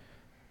together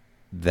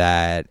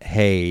that,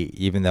 hey,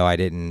 even though I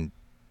didn't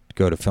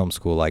go to film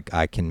school, like,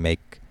 I can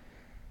make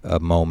a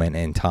moment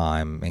in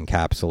time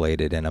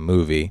encapsulated in a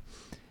movie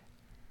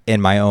in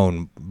my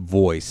own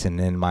voice and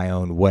in my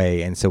own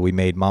way. And so we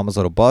made Mama's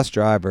Little Bus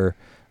Driver,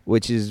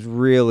 which is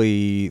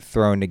really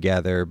thrown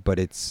together, but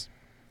it's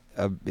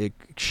an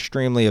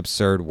extremely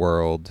absurd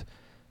world.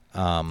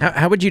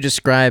 How would you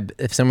describe,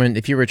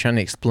 if you were trying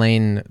to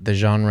explain the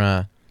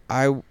genre?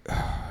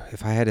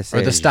 If I had to say,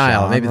 or the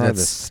style, genre, maybe that's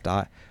the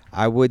style.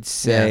 I would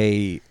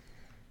say,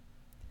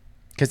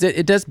 because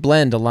it does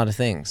blend a lot of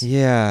things.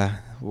 Yeah.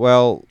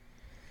 Well,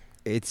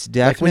 it's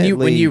definitely, like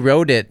when you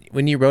wrote it.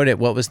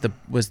 What was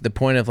the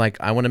point of, like,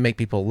 I want to make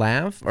people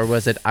laugh, or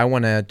was it I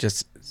want to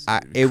just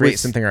create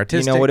something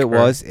artistic? You know what it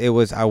was? It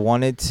was I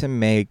wanted to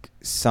make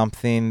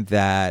something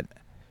that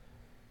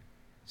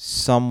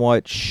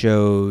somewhat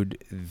showed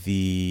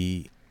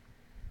the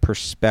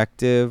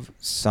perspective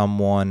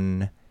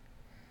someone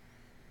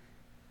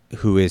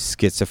who is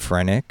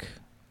schizophrenic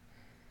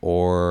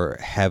or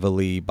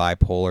heavily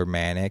bipolar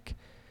manic.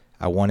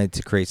 I wanted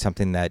to create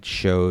something that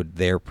showed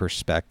their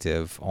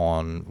perspective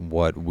on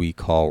what we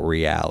call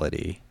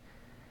reality.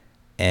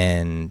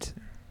 And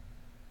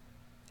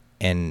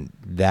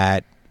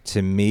that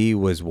to me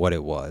was what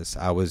it was.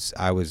 I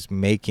was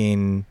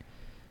making,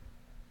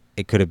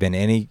 it could have been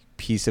any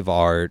piece of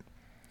art.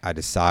 I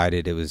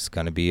decided it was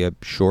going to be a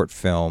short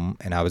film,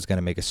 and I was going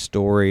to make a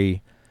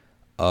story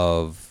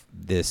of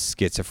this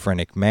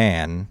schizophrenic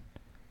man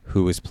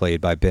who was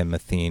played by Ben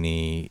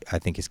Matheny. I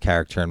think his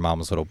character in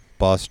Mama's Little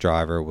Bus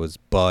Driver was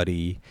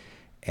Buddy,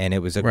 and it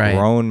was a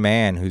grown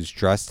man who's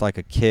dressed like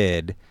a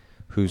kid,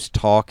 who's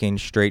talking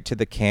straight to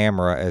the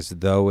camera as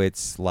though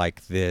it's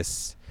like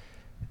this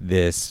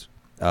like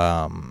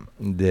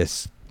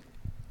Mr.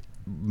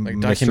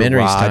 documentary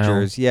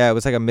Rogers. style. Yeah, it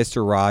was like a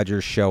Mr.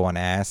 Rogers show on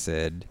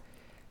acid.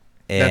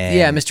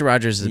 Mr.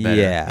 Rogers is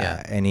better.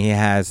 Yeah, and he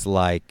has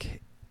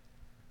like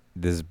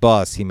this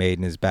bus he made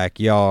in his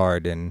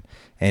backyard, and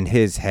in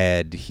his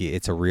head,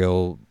 it's a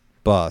real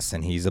bus,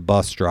 and he's a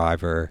bus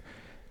driver,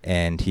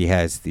 and he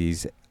has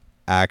these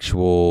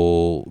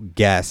actual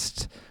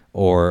guests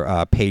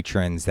or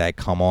patrons that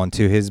come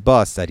onto his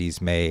bus that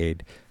he's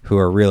made, who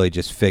are really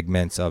just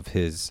figments of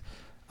his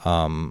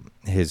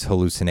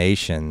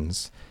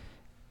hallucinations.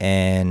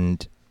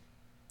 And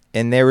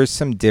there was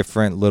some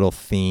different little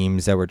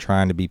themes that were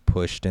trying to be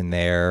pushed in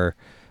there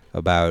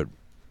about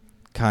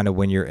kind of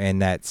when you're in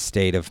that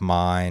state of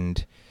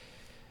mind.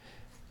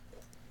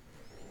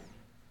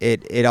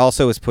 It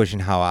also was pushing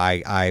how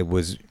I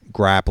was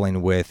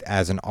grappling with,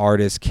 as an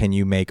artist, can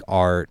you make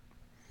art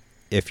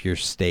if you're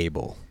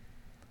stable?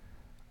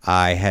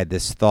 I had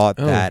this thought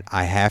that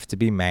I have to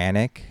be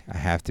manic, I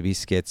have to be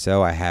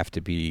schizo, I have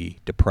to be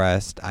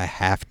depressed, I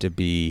have to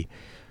be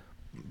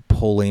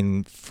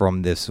pulling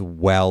from this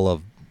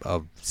well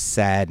of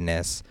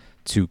sadness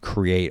to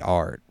create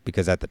art,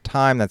 because at the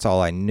time that's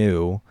all I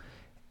knew.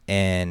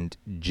 And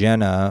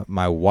Jenna,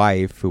 my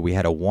wife, who we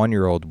had a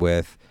 1-year-old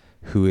with,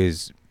 who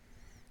is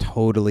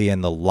totally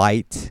in the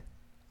light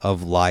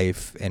of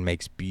life and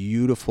makes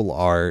beautiful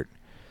art,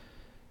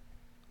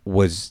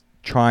 was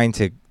trying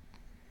to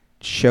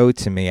show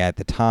to me at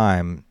the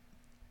time,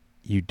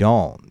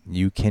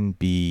 you can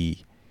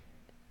be,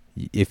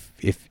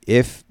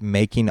 if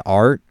making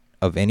art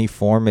of any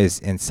form is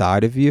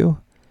inside of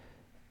you,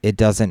 it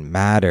doesn't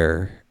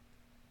matter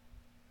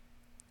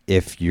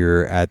if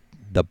you're at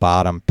the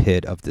bottom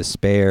pit of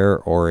despair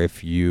or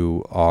if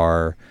you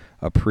are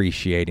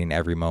appreciating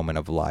every moment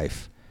of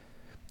life.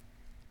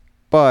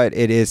 But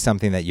it is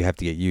something that you have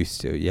to get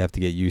used to. You have to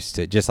get used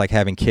to, just like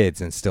having kids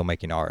and still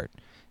making art.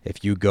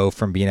 If you go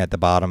from being at the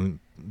bottom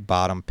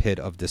pit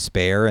of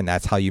despair and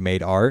that's how you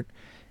made art,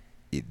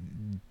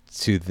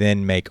 to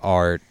then make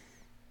art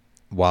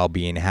while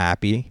being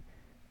happy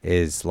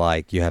is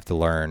like, you have to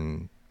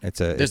learn.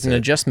 There's an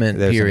adjustment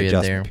period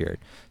there.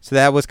 So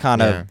that was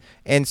kind of,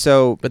 and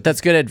so. But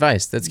that's good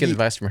advice. That's good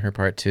advice from her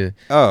part to,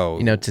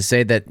 to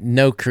say that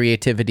no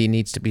creativity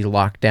needs to be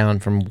locked down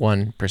from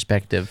one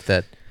perspective.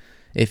 That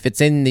if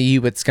it's in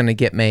you, it's going to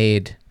get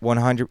made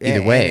 100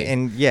 either way.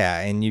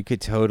 And you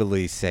could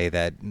totally say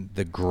that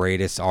the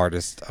greatest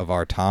artists of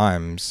our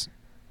times,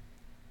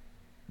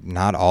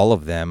 not all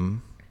of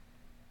them.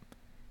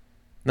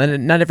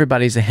 Not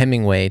everybody's a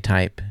Hemingway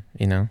type,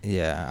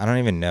 Yeah, I don't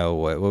even know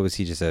what was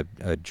he, just a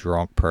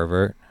drunk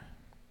pervert?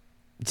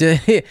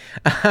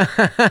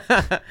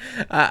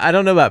 I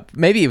don't know about,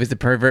 maybe he was a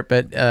pervert,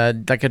 but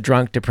like a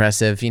drunk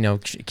depressive,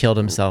 killed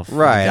himself.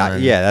 Right.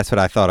 That's what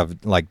I thought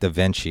of, like Da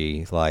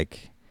Vinci,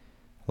 like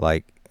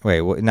wait,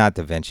 not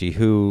Da Vinci,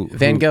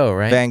 Van Gogh,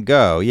 right? Van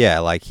Gogh, yeah,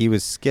 like he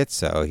was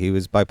schizo, he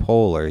was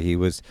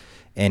bipolar,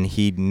 and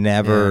he'd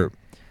never,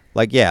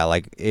 like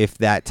if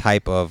that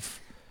type of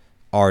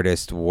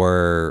artists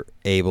were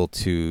able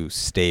to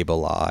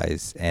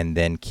stabilize and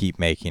then keep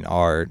making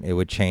art, it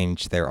would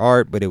change their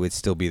art, but it would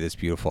still be this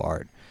beautiful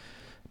art.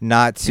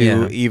 Not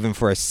to even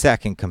for a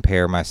second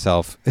compare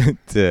myself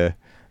to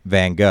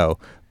Van Gogh,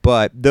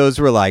 but those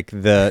were like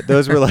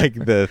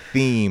the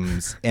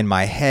themes in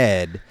my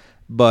head.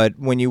 But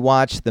when you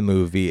watch the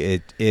movie,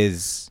 it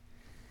is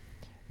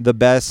the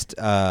best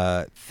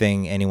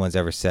thing anyone's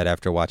ever said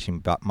after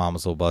watching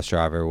Mama's Little Bus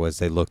Driver was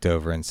they looked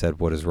over and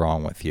said, "What is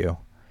wrong with you?"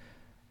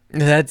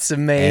 That's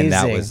amazing. And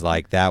that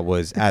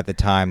was at the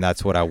time,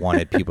 that's what I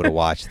wanted people to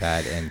watch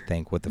that and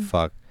think, what the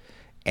fuck.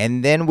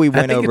 And then we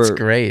went over. It's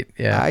great.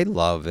 Yeah. I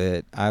love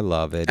it. I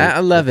love it. I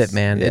love it,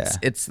 man. Yeah.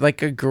 It's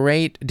like a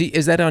great,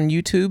 is that on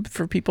YouTube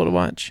for people to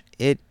watch?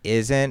 It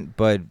isn't,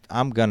 but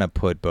I'm going to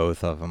put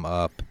both of them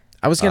up.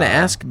 I was going to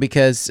ask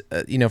because,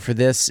 for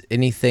this,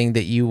 anything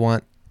that you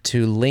want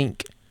to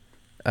link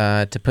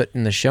to put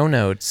in the show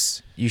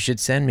notes, you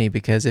should send me,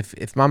 because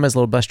if Mama's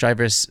Little Bus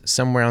Driver is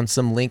somewhere on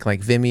some link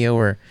like Vimeo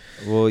or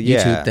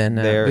YouTube, then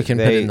we can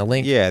put it in the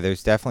link. Yeah,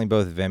 there's definitely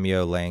both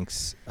Vimeo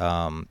links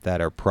that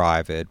are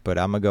private, but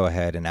I'm going to go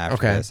ahead and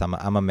after this, I'm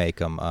going to make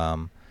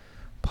them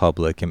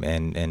public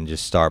and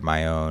just start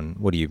my own.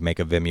 What do you make,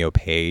 a Vimeo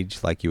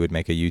page like you would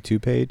make a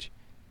YouTube page?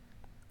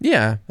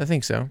 Yeah, I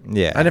think so.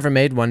 Yeah. I never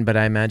made one, but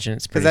I imagine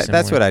it's pretty similar.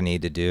 That's what I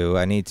need to do.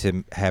 I need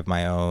to have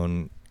my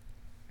own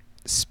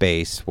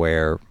space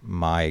where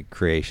my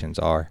creations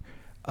are.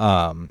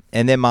 And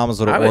then Mama's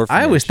Little Orphanage.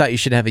 I always thought you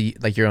should have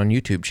your own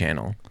YouTube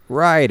channel.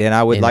 Right, and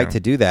I would like to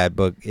do that,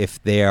 but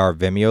if they are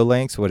Vimeo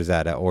links, what is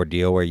that, an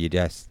ordeal where you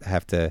just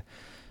have to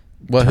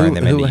turn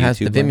them into YouTube who has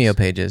the Vimeo links?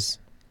 Pages?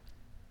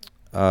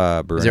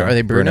 Bruno. Are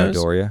they Bruno's? Bruno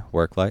Doria,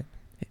 Worklight.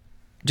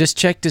 Just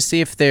check to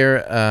see if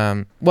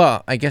they're,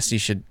 well, I guess you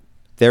should.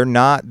 They're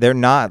not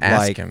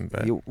ask like him,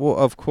 but. Well,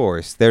 of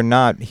course they're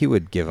not. He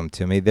would give them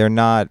to me. They're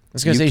not. I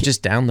was gonna say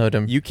just download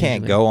them. You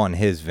can't go on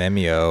his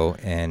Vimeo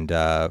and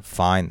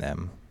find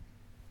them.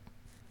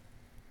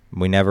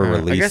 We never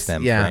released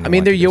them. Yeah, for I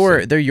mean they're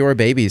anyone your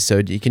babies, so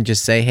you can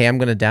just say, "Hey, I'm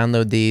going to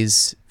download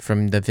these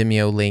from the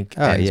Vimeo link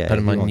and just put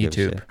them on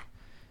YouTube."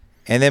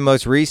 And then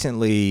most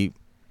recently,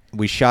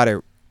 we shot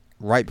it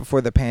right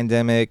before the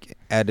pandemic,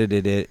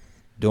 edited it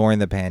during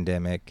the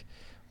pandemic.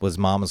 Was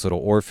Mama's Little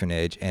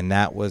Orphanage, and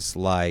that was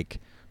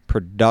like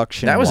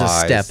production. That was a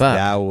step up.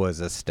 That was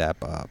a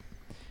step up.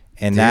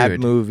 And that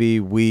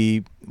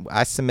movie,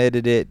 I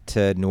submitted it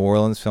to New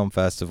Orleans Film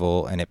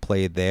Festival, and it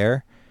played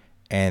there.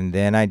 And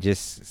then I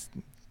just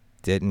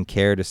didn't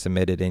care to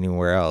submit it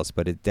anywhere else,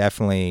 but it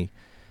definitely.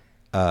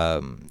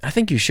 I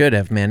think you should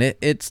have, man.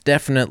 It's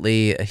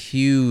definitely a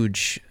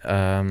huge,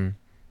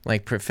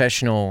 like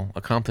professional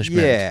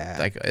accomplishment. Yeah.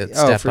 Like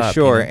Oh, for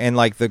sure. You know? And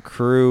like the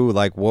crew,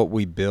 like what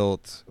we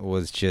built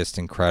was just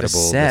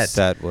incredible. The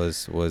set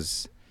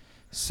was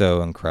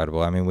so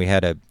incredible. I mean, we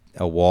had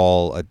a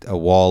wall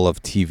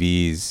of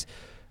TVs,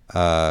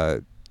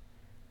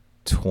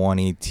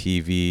 20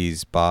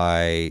 TVs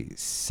by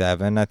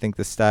 7, I think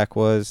the stack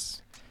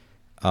was.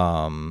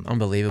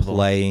 Unbelievable.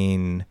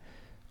 Playing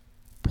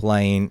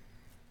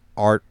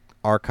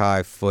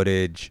archive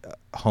footage,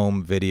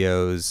 home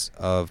videos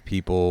of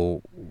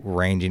people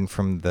ranging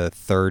from the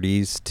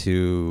 30s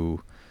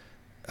to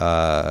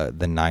the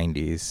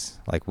 90s.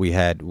 Like we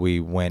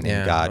went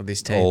and got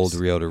old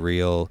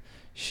reel-to-reel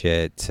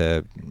shit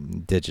to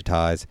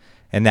digitize,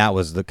 and that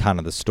was the kind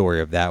of the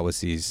story of that, was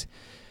these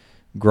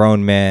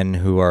grown men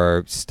who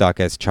are stuck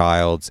as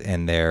childs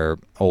in their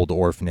old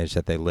orphanage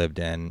that they lived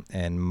in,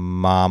 and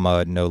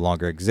mama no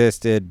longer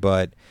existed,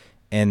 but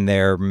in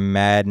their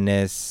mad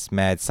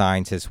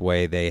scientist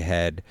way, they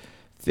had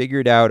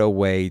figured out a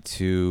way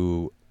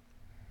to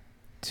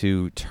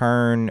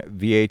turn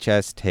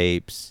VHS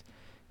tapes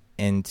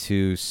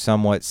into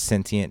somewhat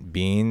sentient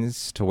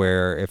beings, to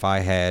where if I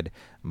had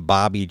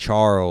Bobby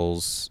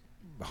Charles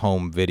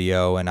home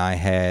video and I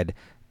had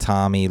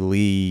Tommy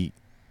Lee,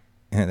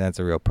 that's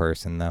a real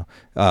person though,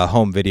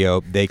 home video,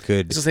 they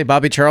could. I was gonna say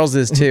Bobby Charles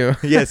is too.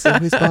 Yes,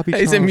 who's Bobby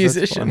Charles? He's a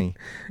musician.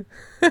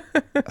 That's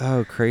funny.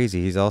 Oh,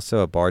 crazy! He's also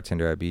a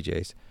bartender at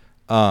BJ's.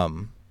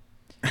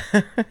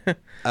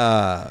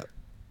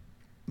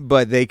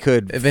 But they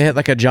could. If they had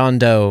like a John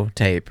Doe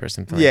tape or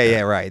something.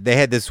 Yeah, right. They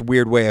had this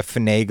weird way of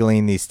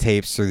finagling these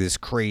tapes through this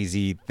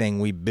crazy thing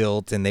we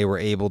built, and they were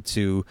able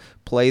to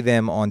play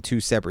them on 2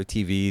 separate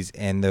TVs,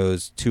 and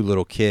those 2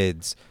 little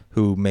kids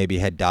who maybe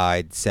had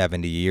died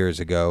 70 years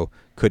ago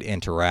could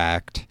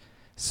interact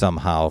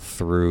somehow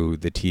through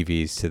the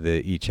TVs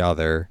to each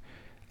other.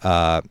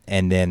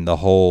 And then the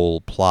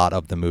whole plot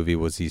of the movie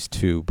was these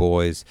 2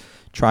 boys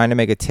trying to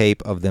make a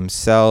tape of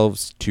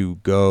themselves to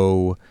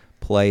go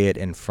play it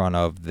in front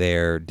of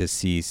their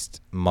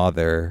deceased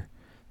mother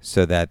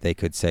so that they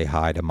could say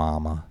hi to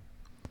mama.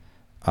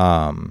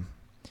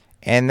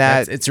 And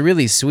it's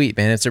really sweet,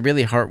 man. It's a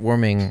really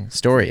heartwarming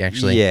story,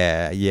 actually.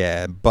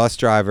 Yeah. Bus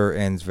driver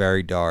ends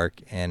very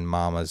dark, and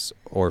mama's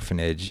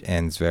orphanage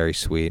ends very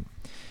sweet.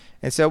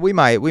 And so we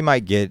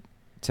might get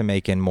to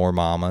making more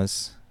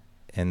mamas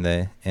in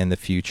the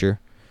future.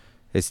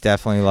 It's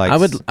definitely like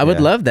I would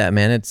love that,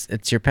 man.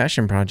 It's your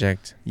passion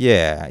project.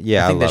 Yeah.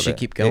 I think that should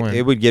keep going.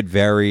 It would get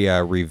very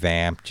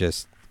revamped.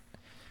 Just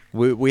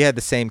we had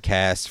the same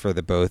cast for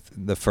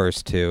the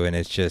first 2, and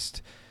it's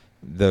just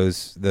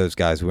those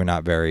guys were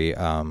not very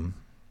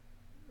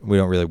we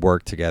don't really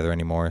work together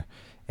anymore,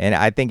 and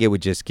I think it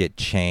would just get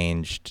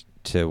changed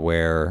to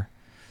where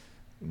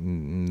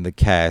the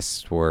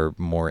casts were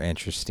more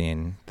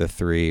interesting, the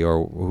 3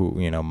 or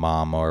who,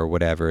 mom or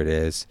whatever it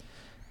is.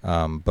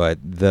 But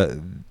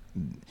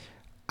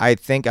I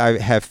think I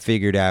have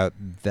figured out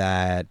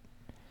that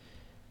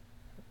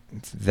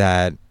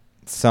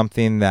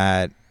something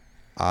that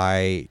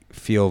I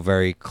feel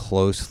very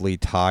closely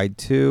tied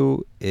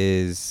to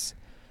is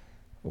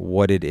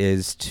what it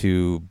is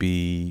to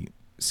be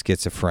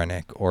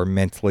schizophrenic or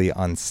mentally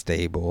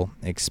unstable,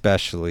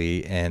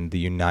 especially in the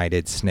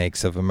United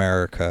Snakes of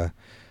America,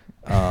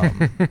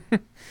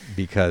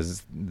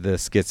 because the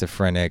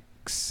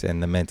schizophrenics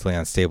and the mentally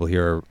unstable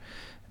here are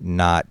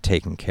not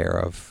taken care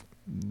of.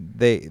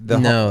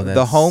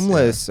 The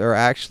homeless are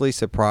actually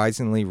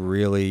surprisingly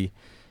really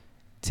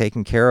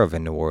taken care of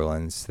in New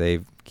Orleans. They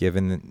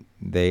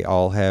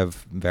all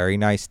have very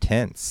nice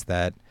tents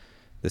that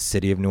the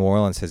city of New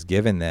Orleans has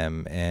given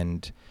them,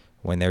 and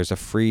when there's a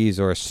freeze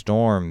or a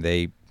storm,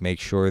 they make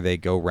sure they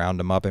go round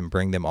them up and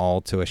bring them all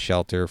to a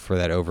shelter for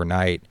that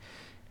overnight,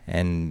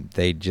 and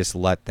they just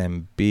let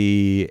them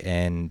be.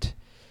 And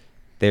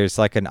there's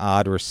like an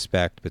odd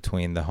respect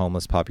between the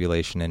homeless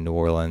population in New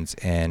Orleans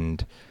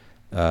and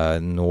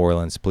New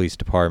Orleans Police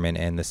Department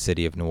and the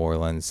city of New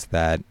Orleans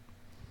that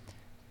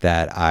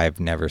I've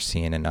never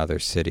seen in other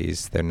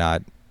cities. They're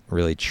not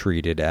really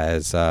treated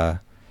as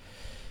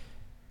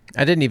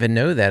I didn't even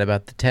know that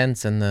about the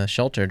tents and the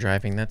shelter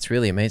driving. That's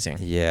really amazing.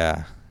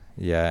 Yeah,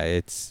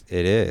 it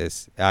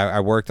is. I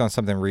worked on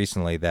something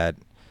recently that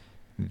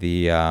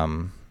the I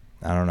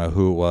don't know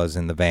who it was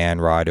in the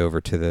van ride over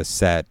to the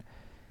set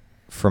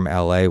from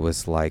LA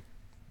was like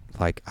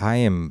I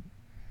am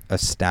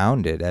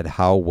astounded at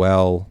how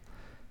well.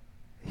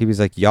 He was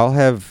like, y'all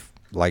have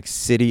like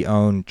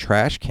city-owned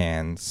trash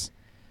cans,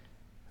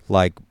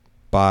 like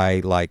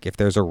by like if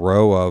there's a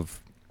row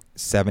of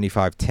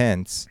 75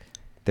 tents,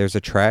 there's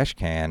a trash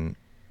can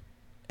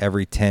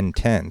every 10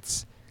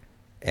 tents,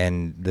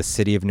 and the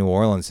city of New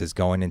Orleans is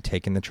going and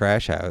taking the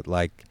trash out.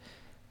 Like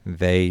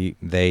they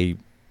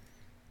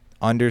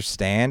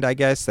understand, I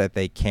guess, that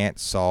they can't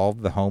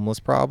solve the homeless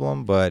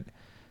problem, but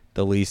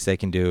the least they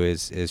can do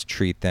is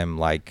treat them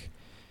like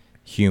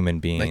human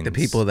beings, like the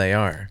people they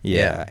are.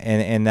 Yeah.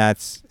 And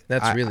that's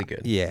That's really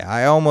good. Yeah,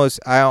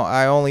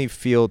 I only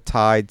feel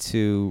tied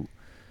to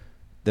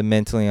the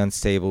mentally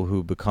unstable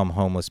who become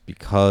homeless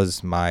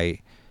because my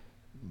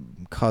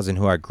cousin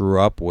who I grew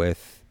up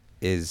with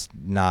is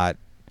not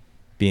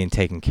being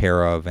taken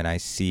care of, and I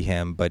see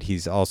him, but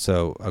he's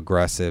also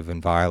aggressive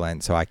and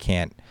violent, so I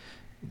can't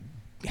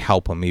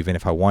help him even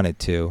if I wanted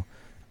to.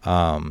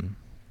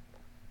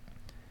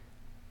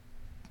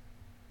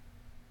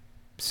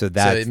 So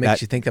it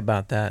makes you think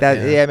about that.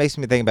 Yeah, it makes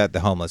me think about the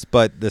homeless.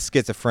 But the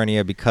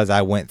schizophrenia, because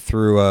I went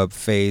through a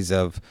phase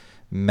of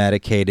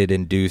medicated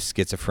induced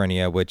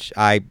schizophrenia, which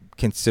I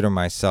consider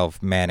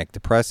myself manic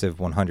depressive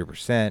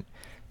 100%,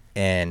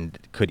 and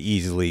could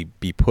easily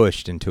be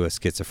pushed into a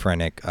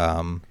schizophrenic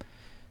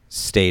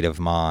state of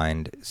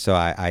mind. So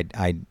I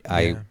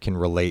can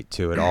relate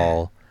to it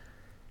all.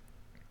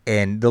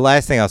 And the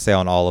last thing I'll say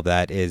on all of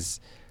that is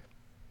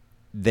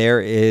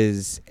there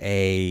is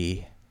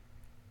a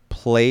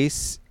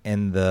place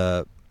in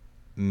the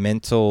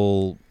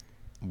mental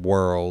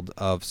world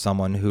of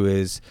someone who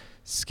is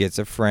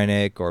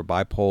schizophrenic or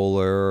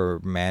bipolar or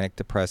manic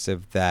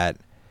depressive that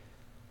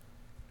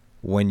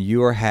when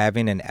you are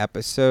having an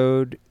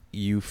episode,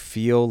 you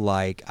feel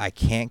like I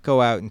can't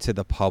go out into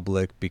the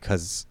public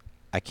because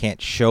I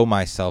can't show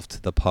myself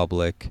to the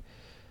public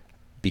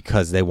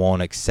because they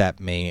won't accept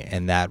me,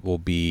 and that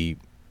will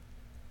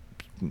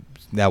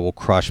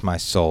crush my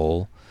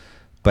soul.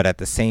 But at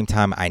the same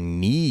time, I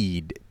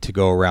need to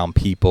go around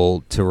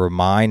people to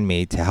remind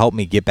me, to help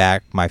me get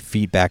my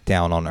feet back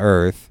down on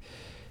earth.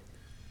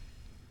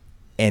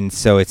 And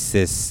so it's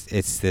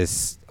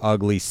this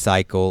ugly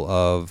cycle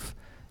of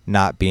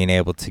not being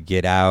able to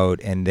get out,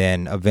 and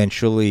then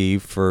eventually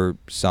for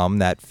some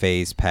that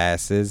phase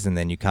passes, and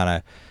then you kind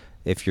of,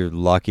 if you're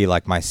lucky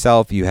like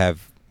myself, you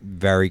have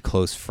very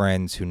close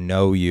friends who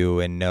know you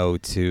and know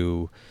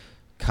to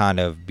kind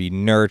of be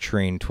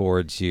nurturing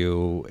towards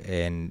you,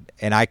 and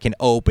I can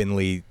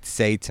openly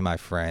say to my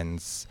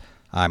friends,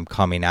 I'm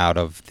coming out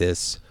of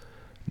this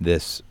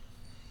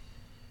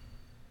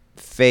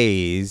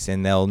phase,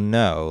 and they'll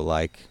know.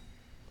 Like,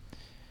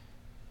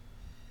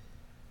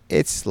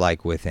 it's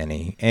like with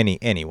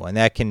anyone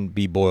that can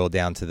be boiled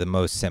down to the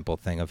most simple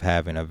thing of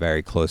having a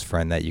very close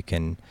friend that you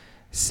can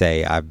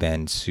say, I've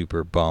been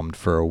super bummed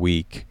for a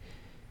week.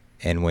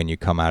 And when you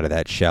come out of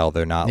that shell,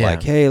 they're not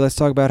like, hey, let's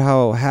talk about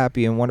how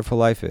happy and wonderful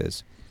life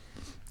is,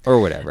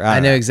 or whatever. I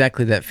know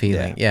exactly that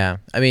feeling. Yeah.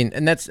 I mean,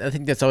 and I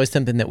think that's always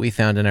something that we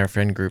found in our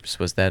friend groups,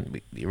 was that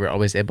we were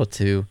always able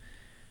to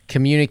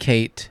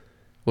communicate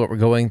what we're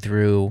going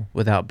through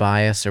without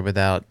bias or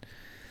without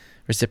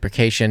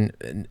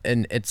reciprocation,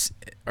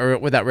 or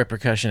without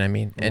repercussion. I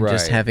mean, and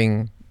just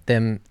having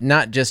them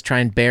not just try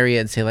and bury it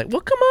and say like, well,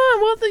 come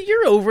on, well,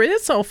 you're over it,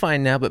 it's all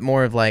fine now, but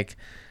more of like,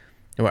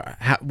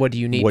 what do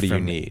you need? What do you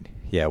need?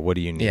 Yeah, what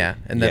do you need? Yeah,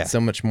 and that's so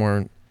much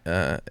more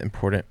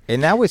important.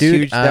 And that was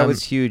huge. That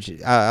was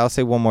huge. I'll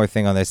say one more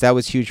thing on this. That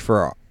was huge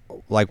for,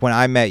 like, when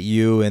I met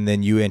you, and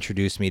then you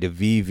introduced me to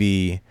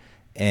Vivi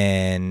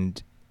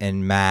and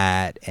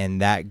Matt and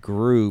that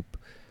group,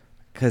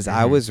 because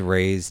I was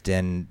raised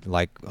in,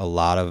 like, a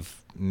lot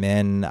of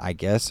men, I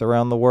guess,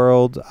 around the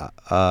world,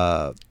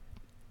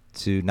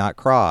 to not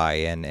cry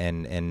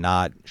and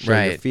not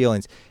show your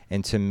feelings.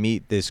 And to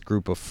meet this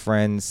group of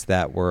friends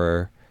that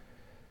were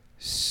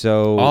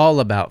so all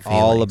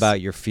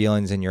about your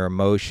feelings and your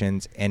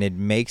emotions, and it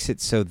makes it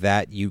so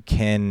that you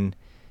can,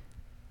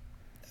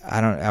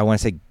 I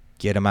want to say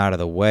get them out of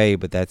the way,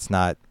 but that's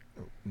not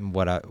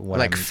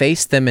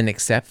face them and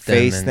accept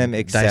them.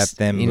 Accept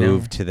them,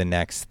 move to the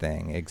next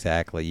thing.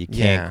 Exactly. You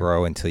can't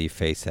grow until you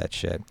face that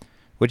shit.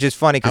 Which is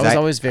funny because I was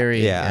always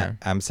very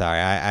I'm sorry.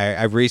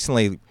 I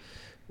recently,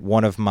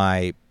 one of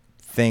my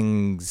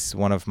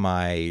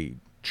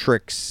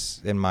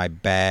tricks in my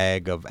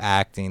bag of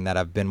acting that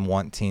I've been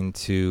wanting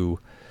to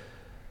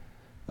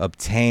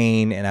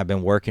obtain, and I've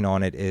been working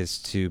on it, is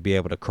to be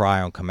able to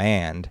cry on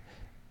command.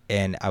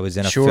 And I was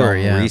in a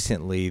film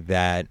recently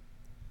that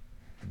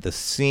the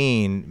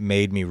scene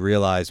made me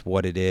realize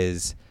what it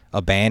is,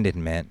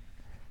 abandonment,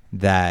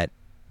 that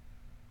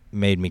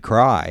made me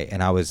cry.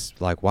 And I was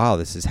like, wow,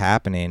 this is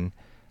happening.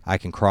 I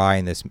can cry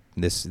in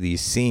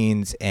these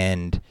scenes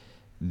and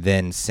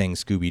then sing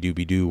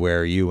Scooby-Dooby-Doo,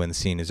 where are you, when the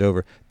scene is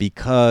over,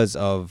 because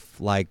of,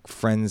 like,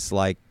 friends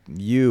like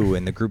you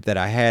and the group that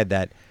I had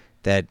that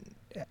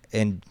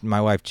and my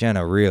wife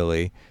Jenna,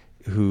 really,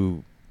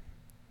 who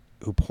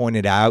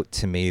pointed out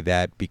to me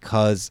that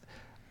because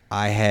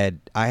I had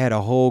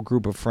a whole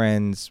group of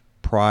friends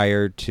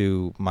prior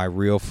to my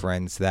real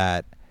friends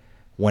that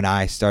when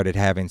I started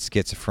having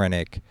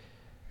schizophrenic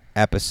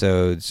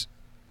episodes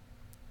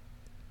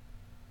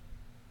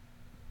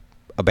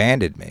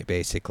abandoned me,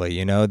 basically.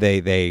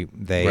 They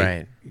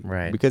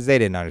right because they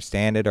didn't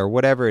understand it or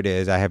whatever it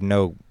is. I have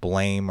no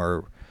blame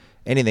or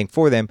anything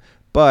for them,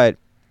 but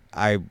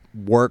I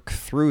work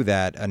through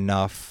that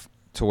enough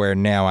to where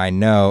now I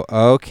know,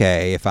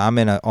 okay, if I'm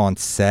on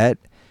set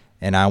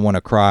and I want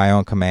to cry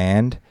on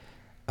command,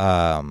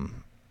 I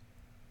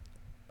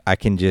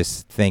can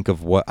just think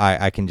of what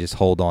I can just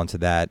hold on to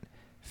that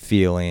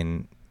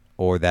feeling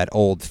or that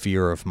old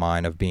fear of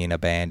mine of being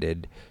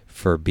abandoned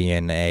for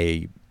being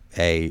a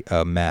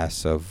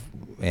mess of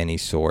any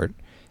sort,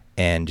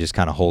 and just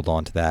kind of hold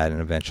on to that, and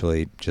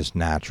eventually just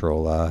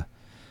natural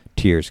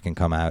tears can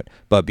come out.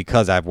 But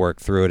because I've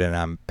worked through it and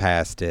I'm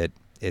past it,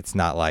 it's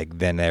not like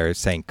then they're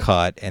saying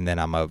cut and then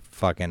I'm a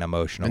fucking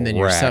emotional and then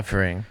wreck. you're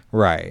suffering.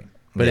 Right.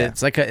 But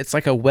it's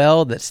like a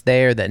well that's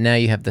there that now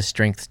you have the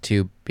strength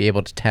to be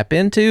able to tap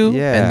into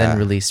and then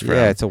release from.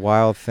 Yeah, it's a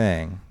wild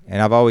thing.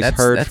 And I've always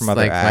heard from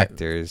other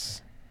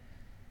actors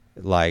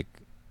like,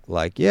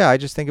 yeah, I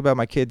just think about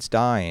my kids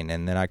dying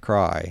and then I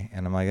cry.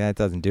 And I'm like, that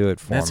doesn't do it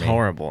for me. That's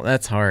horrible.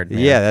 That's hard, man.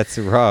 Yeah, that's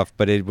rough,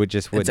 but it wouldn't do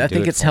it for me. I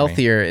think it's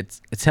healthier.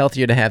 It's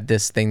healthier to have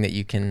this thing that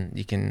you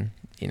can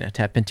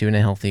tap into in a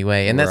healthy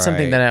way. And that's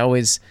something that I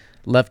always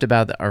loved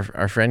about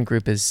our friend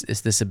group is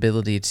this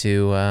ability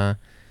to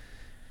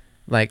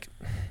like,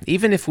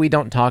 even if we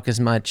don't talk as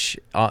much,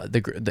 all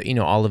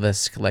of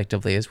us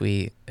collectively as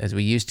we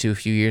used to a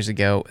few years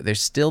ago,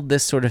 there's still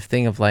this sort of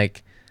thing of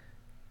like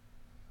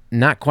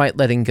not quite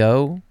letting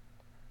go,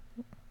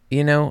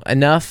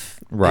 enough.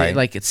 Right.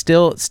 Like it's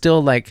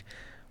still like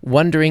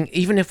wondering,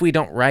 even if we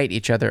don't write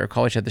each other or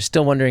call each other,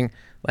 still wondering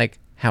like,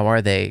 how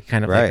are they?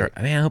 Kind of like, or,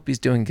 I hope he's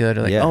doing good.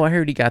 Or like, oh, I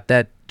heard he got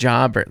that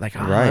job. Or like,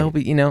 I hope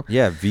he,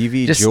 Yeah,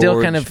 Vivi, just George,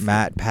 still kind of,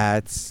 Matt,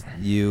 Pats,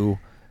 you.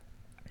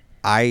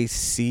 I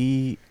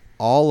see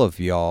all of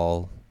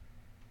y'all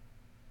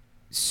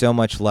so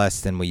much less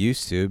than we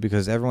used to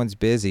because everyone's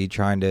busy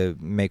trying to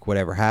make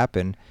whatever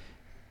happen.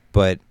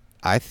 But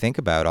I think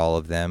about all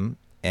of them,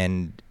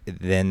 and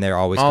then there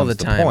always comes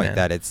the point, man,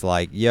 that it's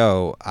like,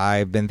 yo,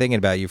 I've been thinking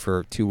about you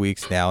for 2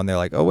 weeks now, and they're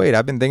like, oh wait,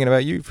 I've been thinking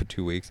about you for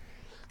 2 weeks.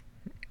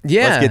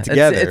 Yeah, let's get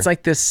together. It's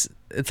like this.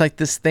 It's like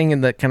this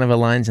thing that kind of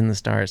aligns in the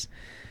stars.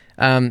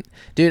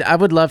 Dude, I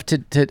would love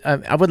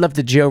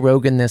to Joe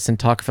Rogan this and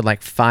talk for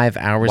like 5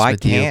 hours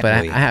with you,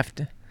 but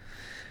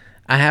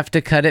I have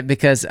to cut it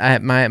because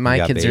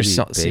my kids are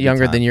so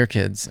younger than your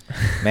kids.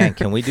 Man,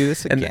 can we do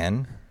this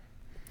again?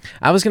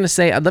 I was gonna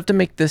say I'd love to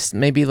make this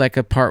maybe like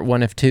a part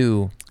 1 of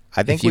 2.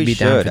 I think we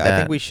should. I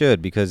think we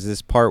should because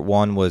this part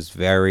 1 was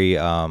very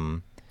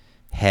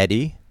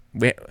heady.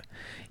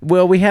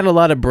 We had a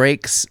lot of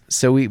breaks,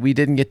 so we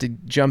didn't get to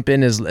jump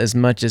in as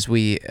much as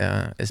we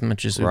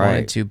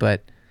wanted to,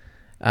 but.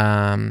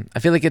 I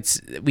feel like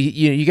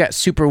you got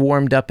super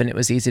warmed up and it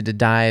was easy to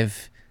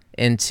dive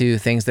into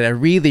things that I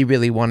really,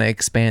 really want to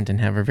expand and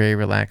have a very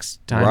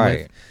relaxed time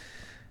with.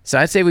 So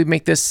I'd say we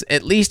make this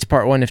at least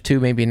part 1 of 2,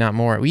 maybe not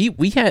more. We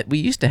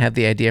used to have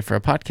the idea for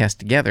a podcast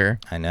together.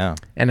 I know.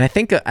 And I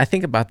think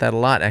about that a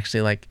lot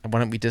actually, like why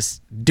don't we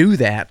just do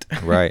that?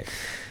 Right.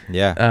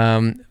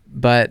 Yeah.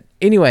 But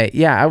anyway,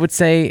 yeah, I would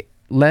say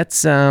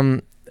let's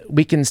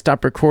we can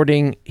stop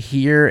recording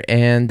here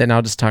and then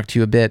I'll just talk to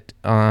you a bit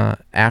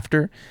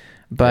after.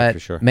 But, yeah,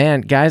 sure. Man,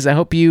 guys, I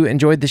hope you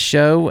enjoyed the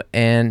show.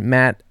 And,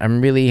 Matt,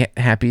 I'm really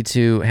happy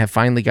to have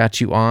finally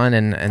got you on.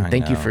 And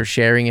thank you for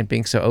sharing and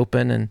being so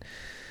open. And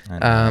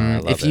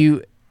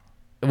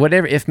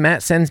if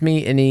Matt sends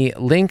me any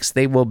links,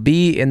 they will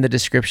be in the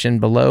description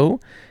below.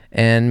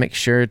 And make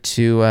sure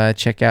to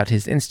check out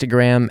his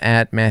Instagram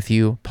at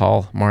Matthew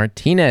Paul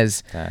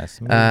Martinez.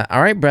 That's me.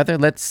 All right, brother,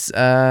 let's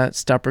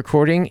stop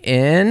recording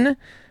in...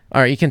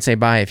 Or you can say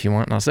bye if you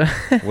want also.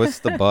 What's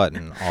the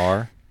button?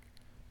 R?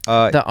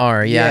 The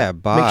R, yeah. Yeah,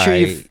 bye. Make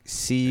sure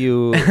see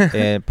you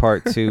in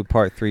part 2,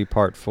 part 3,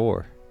 part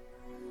 4.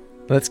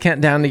 Let's count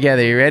down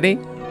together. You ready?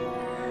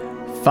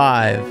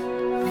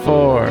 5,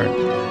 4,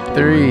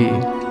 3,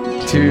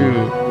 2,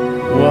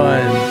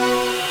 1...